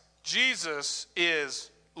Christ, Jesus, is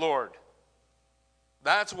Lord.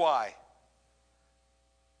 That's why.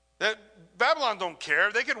 That Babylon don't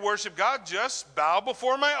care. They could worship God. Just bow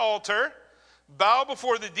before my altar. Bow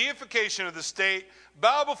before the deification of the state.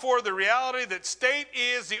 Bow before the reality that state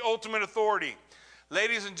is the ultimate authority.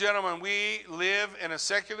 Ladies and gentlemen, we live in a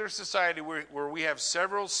secular society where we have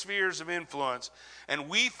several spheres of influence, and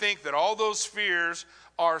we think that all those spheres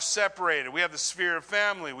are separated. We have the sphere of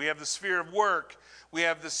family. We have the sphere of work. We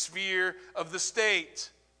have the sphere of the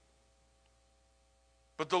state.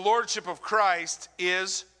 But the lordship of Christ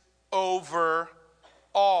is over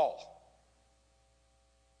all.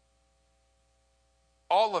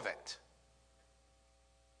 All of it.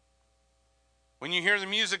 When you hear the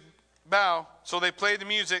music, bow. So they play the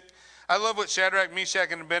music. I love what Shadrach,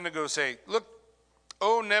 Meshach, and Abednego say. Look,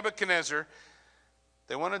 O Nebuchadnezzar,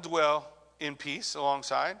 they want to dwell in peace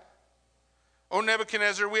alongside. O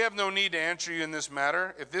Nebuchadnezzar, we have no need to answer you in this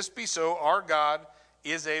matter. If this be so, our God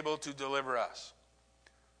is able to deliver us.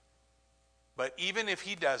 But even if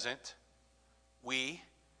he doesn't, we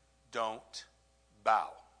don't bow.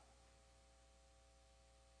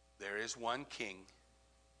 There is one king,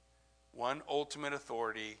 one ultimate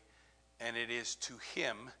authority, and it is to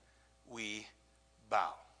him we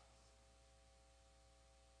bow.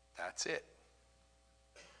 That's it.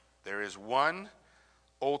 There is one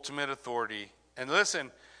ultimate authority. And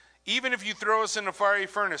listen, even if you throw us in the fiery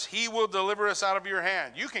furnace, he will deliver us out of your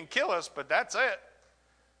hand. You can kill us, but that's it.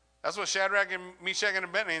 That's what Shadrach and Meshach and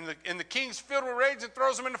Abednego, and the king's filled with rage and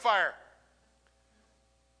throws them in the fire.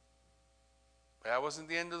 That wasn't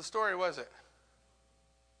the end of the story, was it?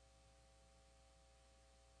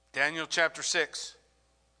 Daniel chapter 6.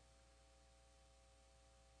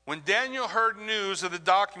 When Daniel heard news of the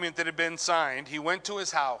document that had been signed, he went to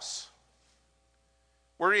his house,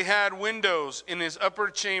 where he had windows in his upper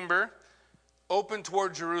chamber open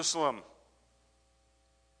toward Jerusalem.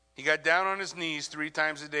 He got down on his knees 3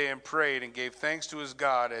 times a day and prayed and gave thanks to his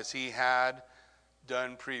God as he had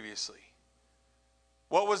done previously.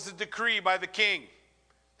 What was the decree by the king?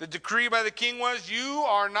 The decree by the king was, you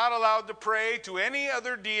are not allowed to pray to any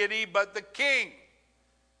other deity but the king.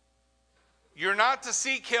 You're not to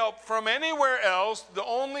seek help from anywhere else. The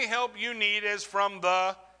only help you need is from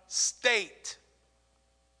the state.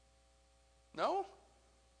 No?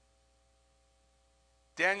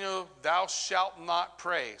 Daniel, thou shalt not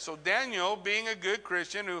pray. So Daniel, being a good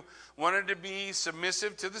Christian who wanted to be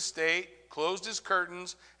submissive to the state, closed his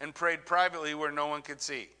curtains and prayed privately where no one could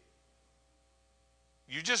see.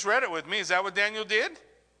 You just read it with me. Is that what Daniel did?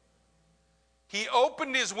 He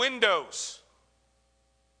opened his windows.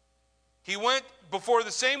 He went before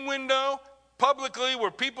the same window publicly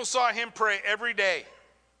where people saw him pray every day.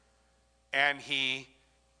 And he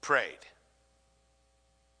prayed.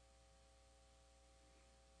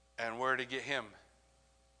 And where to get him?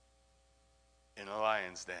 In a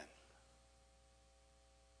lion's den.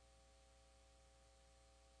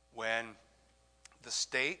 When the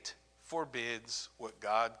state forbids what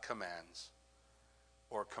God commands,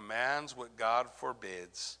 or commands what God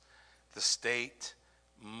forbids, the state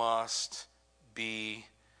must be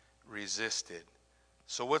resisted.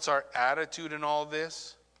 So what's our attitude in all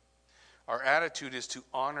this? Our attitude is to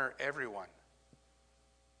honor everyone.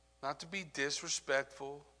 Not to be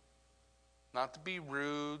disrespectful, not to be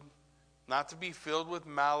rude, not to be filled with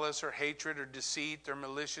malice or hatred or deceit or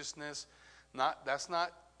maliciousness. That's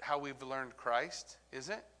not how we've learned Christ, is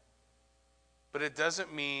it? But it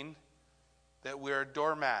doesn't mean that we're a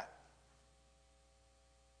doormat.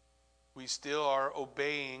 We still are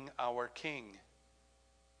obeying our King.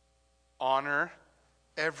 Honor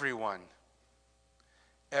everyone.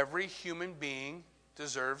 Every human being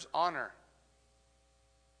deserves honor.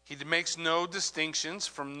 He makes no distinctions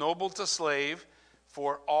from noble to slave,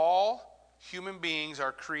 for all human beings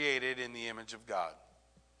are created in the image of God.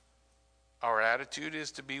 Our attitude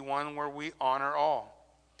is to be one where we honor all.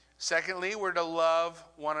 Secondly, we're to love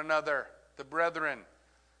one another, the brethren,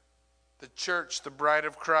 the church, the bride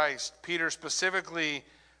of Christ. Peter specifically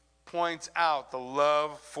points out the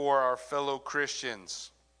love for our fellow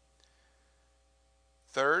Christians.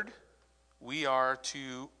 Third, We are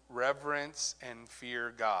to reverence and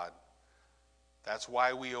fear God. That's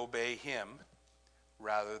why we obey him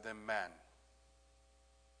rather than men.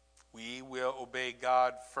 We will obey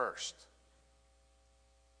God first.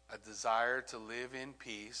 A desire to live in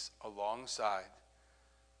peace alongside.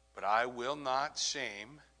 But I will not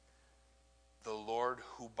shame the Lord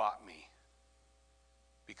who bought me,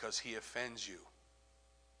 because he offends you.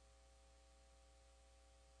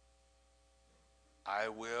 I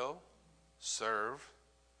will serve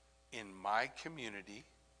in my community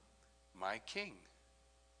my king.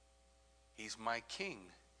 He's my king.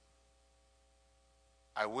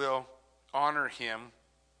 I will honor him,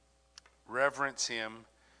 reverence him,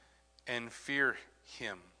 and fear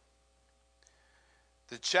him.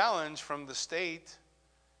 The challenge from the state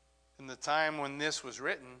in the time when this was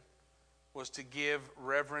written was to give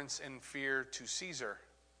reverence and fear to Caesar.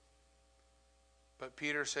 But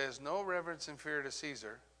Peter says, no reverence and fear to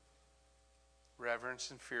Caesar,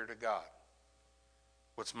 reverence and fear to God.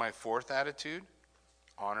 What's my fourth attitude?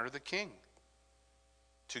 Honor the king.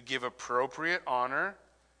 To give appropriate honor,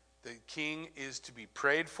 the king is to be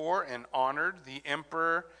prayed for and honored. The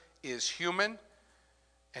emperor is human,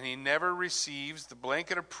 and he never receives the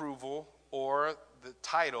blanket approval or the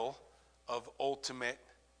title of ultimate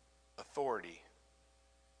authority.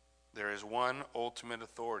 There is one ultimate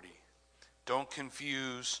authority. Don't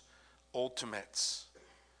confuse ultimates.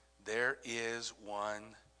 There is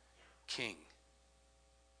one king.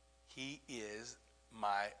 He is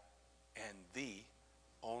my and the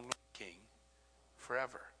only king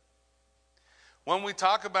forever. When we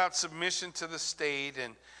talk about submission to the state,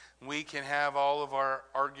 and we can have all of our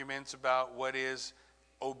arguments about what is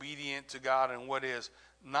obedient to God and what is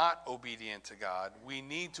not obedient to God, we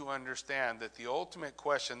need to understand that the ultimate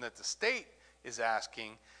question that the state is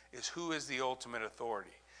asking is, who is the ultimate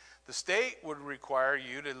authority? The state would require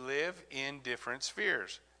you to live in different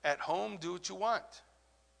spheres. At home, do what you want.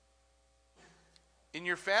 In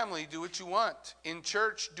your family, do what you want. In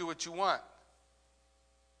church, do what you want.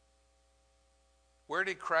 Where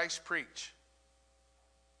did Christ preach?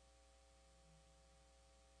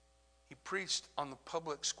 He preached on the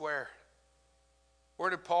public square. Where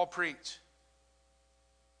did Paul preach?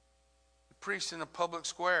 He preached in the public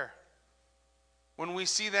square. When we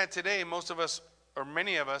see that today, most of us, or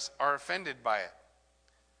many of us, are offended by it.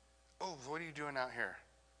 Oh, what are you doing out here?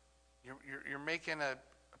 You're making a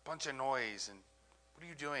bunch of noise, and what are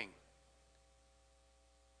you doing?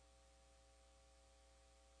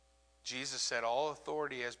 Jesus said, all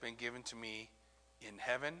authority has been given to me in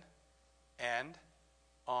heaven and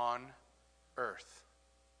on earth.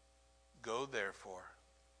 Go therefore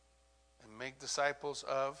and make disciples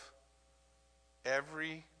of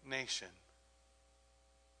every nation.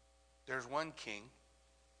 There's one king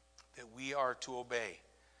that we are to obey,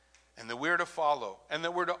 and that we're to follow, and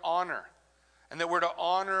that we're to honor, and that we're to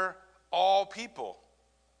honor all people.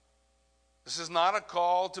 This is not a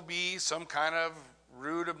call to be some kind of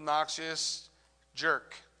rude, obnoxious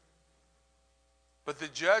jerk. But the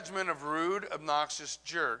judgment of rude, obnoxious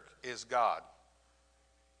jerk is God,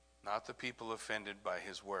 not the people offended by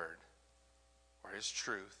his word or his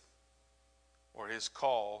truth or his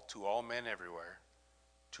call to all men everywhere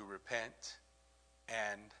to repent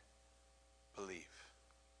and believe.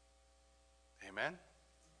 Amen?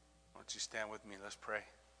 Why don't you stand with me? Let's pray.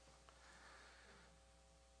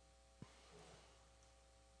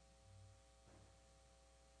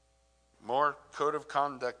 More code of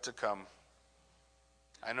conduct to come.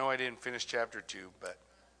 I know I didn't finish chapter 2, but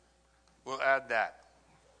we'll add that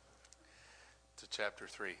to chapter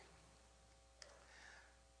 3.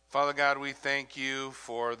 Father God, we thank you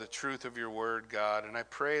for the truth of your word, God, and I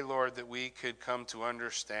pray, Lord, that we could come to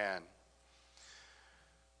understand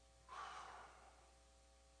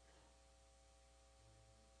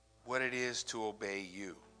what it is to obey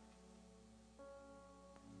you.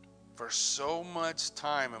 For so much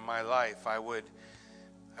time in my life, I would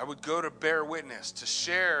go to bear witness, to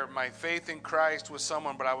share my faith in Christ with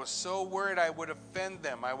someone, but I was so worried I would offend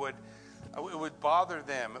them. It would bother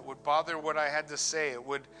them. It would bother what I had to say. It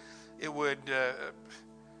would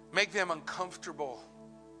make them uncomfortable.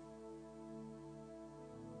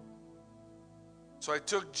 So I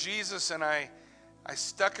took Jesus and I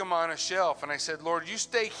stuck him on a shelf, and I said, Lord, you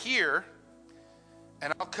stay here,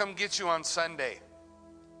 and I'll come get you on Sunday.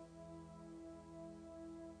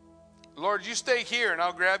 Lord, you stay here, and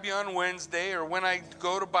I'll grab you on Wednesday or when I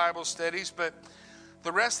go to Bible studies, but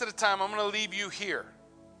the rest of the time, I'm going to leave you here.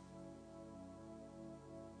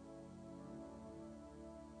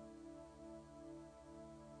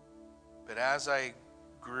 But as I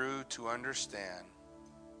grew to understand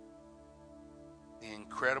the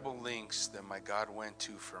incredible lengths that my God went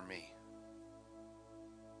to for me.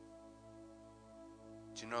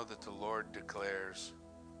 Do you know that the Lord declares,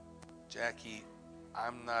 Jackie,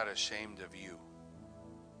 I'm not ashamed of you.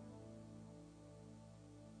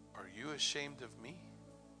 Are you ashamed of me?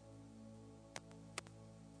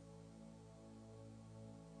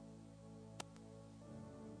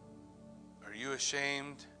 Are you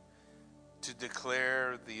ashamed to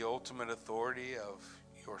declare the ultimate authority of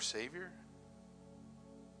your Savior?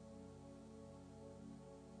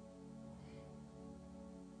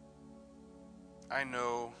 I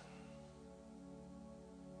know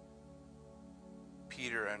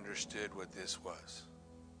Peter understood what this was.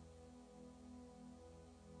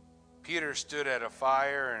 Peter stood at a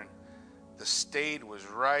fire, and the state was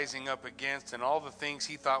rising up against, and all the things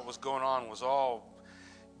he thought was going on was all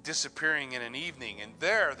disappearing in an evening. And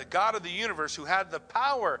there, the God of the universe, who had the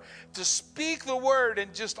power to speak the word,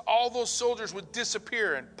 and just all those soldiers would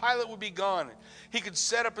disappear, and Pilate would be gone. He could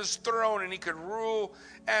set up his throne, and he could rule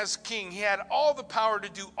as king. He had all the power to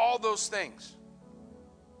do all those things.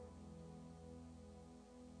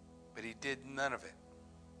 But he did none of it.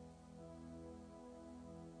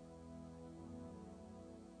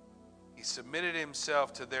 He submitted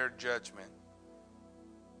himself to their judgment,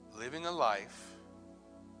 living a life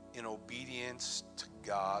in obedience to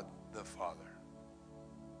God the Father.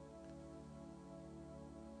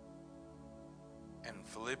 And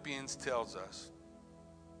Philippians tells us,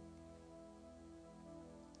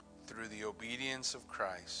 through the obedience of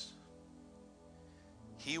Christ,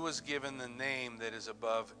 he was given the name that is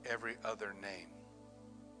above every other name.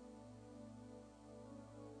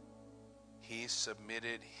 He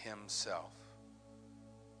submitted himself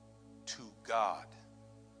to God,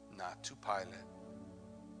 not to Pilate.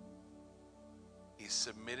 He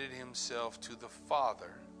submitted himself to the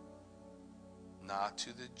Father, not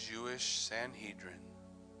to the Jewish Sanhedrin.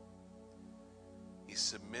 He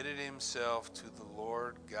submitted himself to the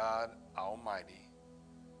Lord God Almighty.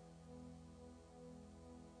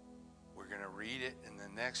 We're going to read it in the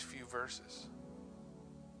next few verses.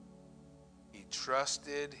 He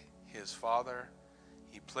trusted his Father.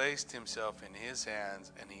 He placed himself in his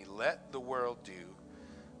hands, and he let the world do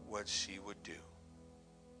what she would do.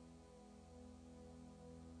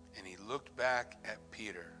 And he looked back at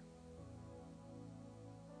Peter.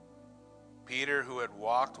 Peter, who had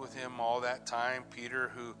walked with him all that time.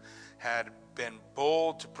 Peter, who had been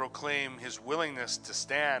bold to proclaim his willingness to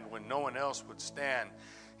stand when no one else would stand.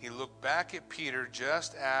 He looked back at Peter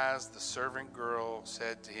just as the servant girl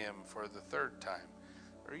said to him for the third time,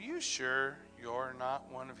 "Are you sure you're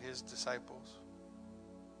not one of his disciples?"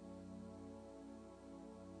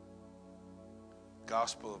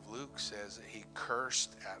 Gospel of Luke says that he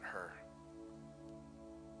cursed at her.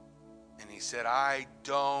 And he said, "I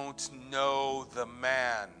don't know the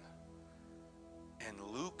man." And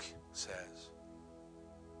Luke says,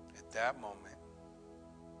 at that moment,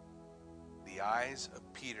 the eyes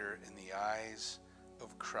of Peter and the eyes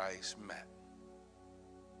of Christ met.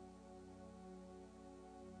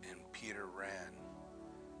 And Peter ran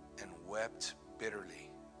and wept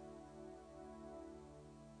bitterly.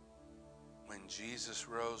 When Jesus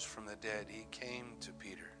rose from the dead, he came to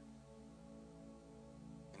Peter.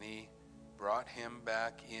 And he brought him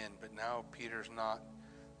back in. But now Peter's not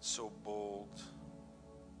so bold.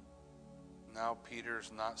 Now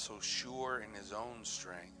Peter's not so sure in his own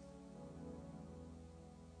strength.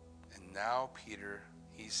 And now Peter,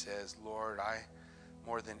 he says, "Lord,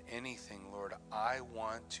 more than anything, Lord, I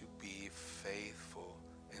want to be faithful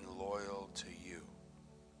and loyal to you."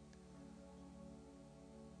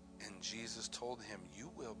 And Jesus told him, "You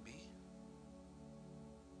will be.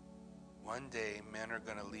 One day, men are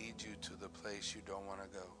going to lead you to the place you don't want to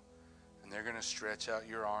go. And they're going to stretch out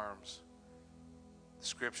your arms." The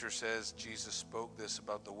scripture says Jesus spoke this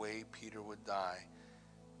about the way Peter would die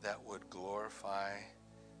that would glorify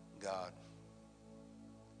God.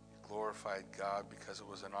 It glorified God because it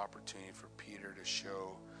was an opportunity for Peter to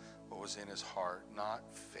show what was in his heart,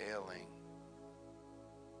 not failing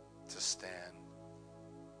to stand,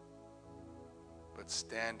 but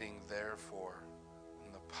standing therefore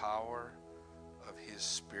in the power of his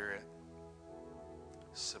Spirit,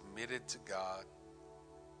 submitted to God.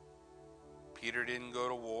 Peter didn't go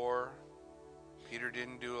to war. Peter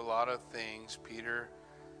didn't do a lot of things. Peter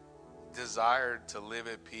desired to live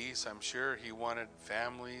at peace. I'm sure he wanted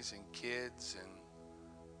families and kids,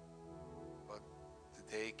 but the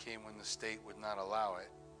day came when the state would not allow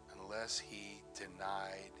it unless he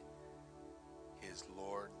denied his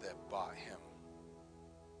Lord that bought him.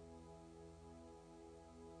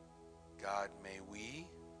 God, may we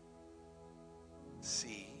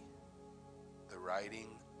see the writing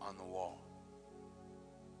on the wall.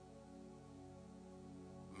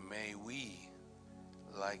 May we,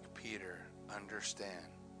 like Peter, understand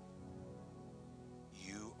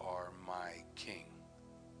you are my King,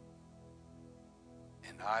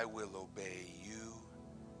 and I will obey you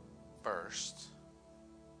first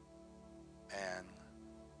and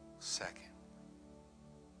second.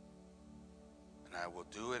 And I will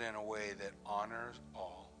do it in a way that honors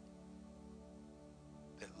all,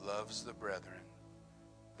 that loves the brethren,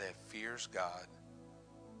 that fears God,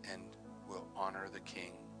 and will honor the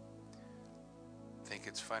King. I think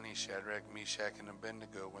it's funny, Shadrach, Meshach, and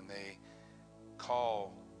Abednego, when they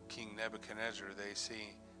call King Nebuchadnezzar, they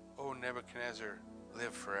see, "Oh, Nebuchadnezzar,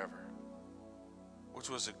 live forever," which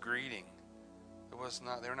was a greeting.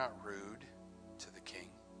 They're not rude to the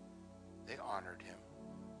king. They honored him,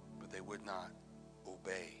 but they would not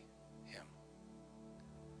obey him.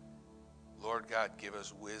 Lord God, give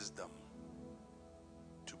us wisdom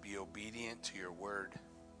to be obedient to your word,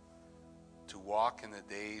 to walk in the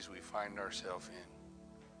days we find ourselves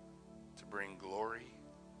in, to bring glory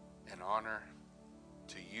and honor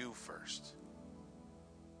to you first.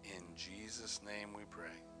 In Jesus' name we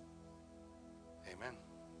pray. Amen.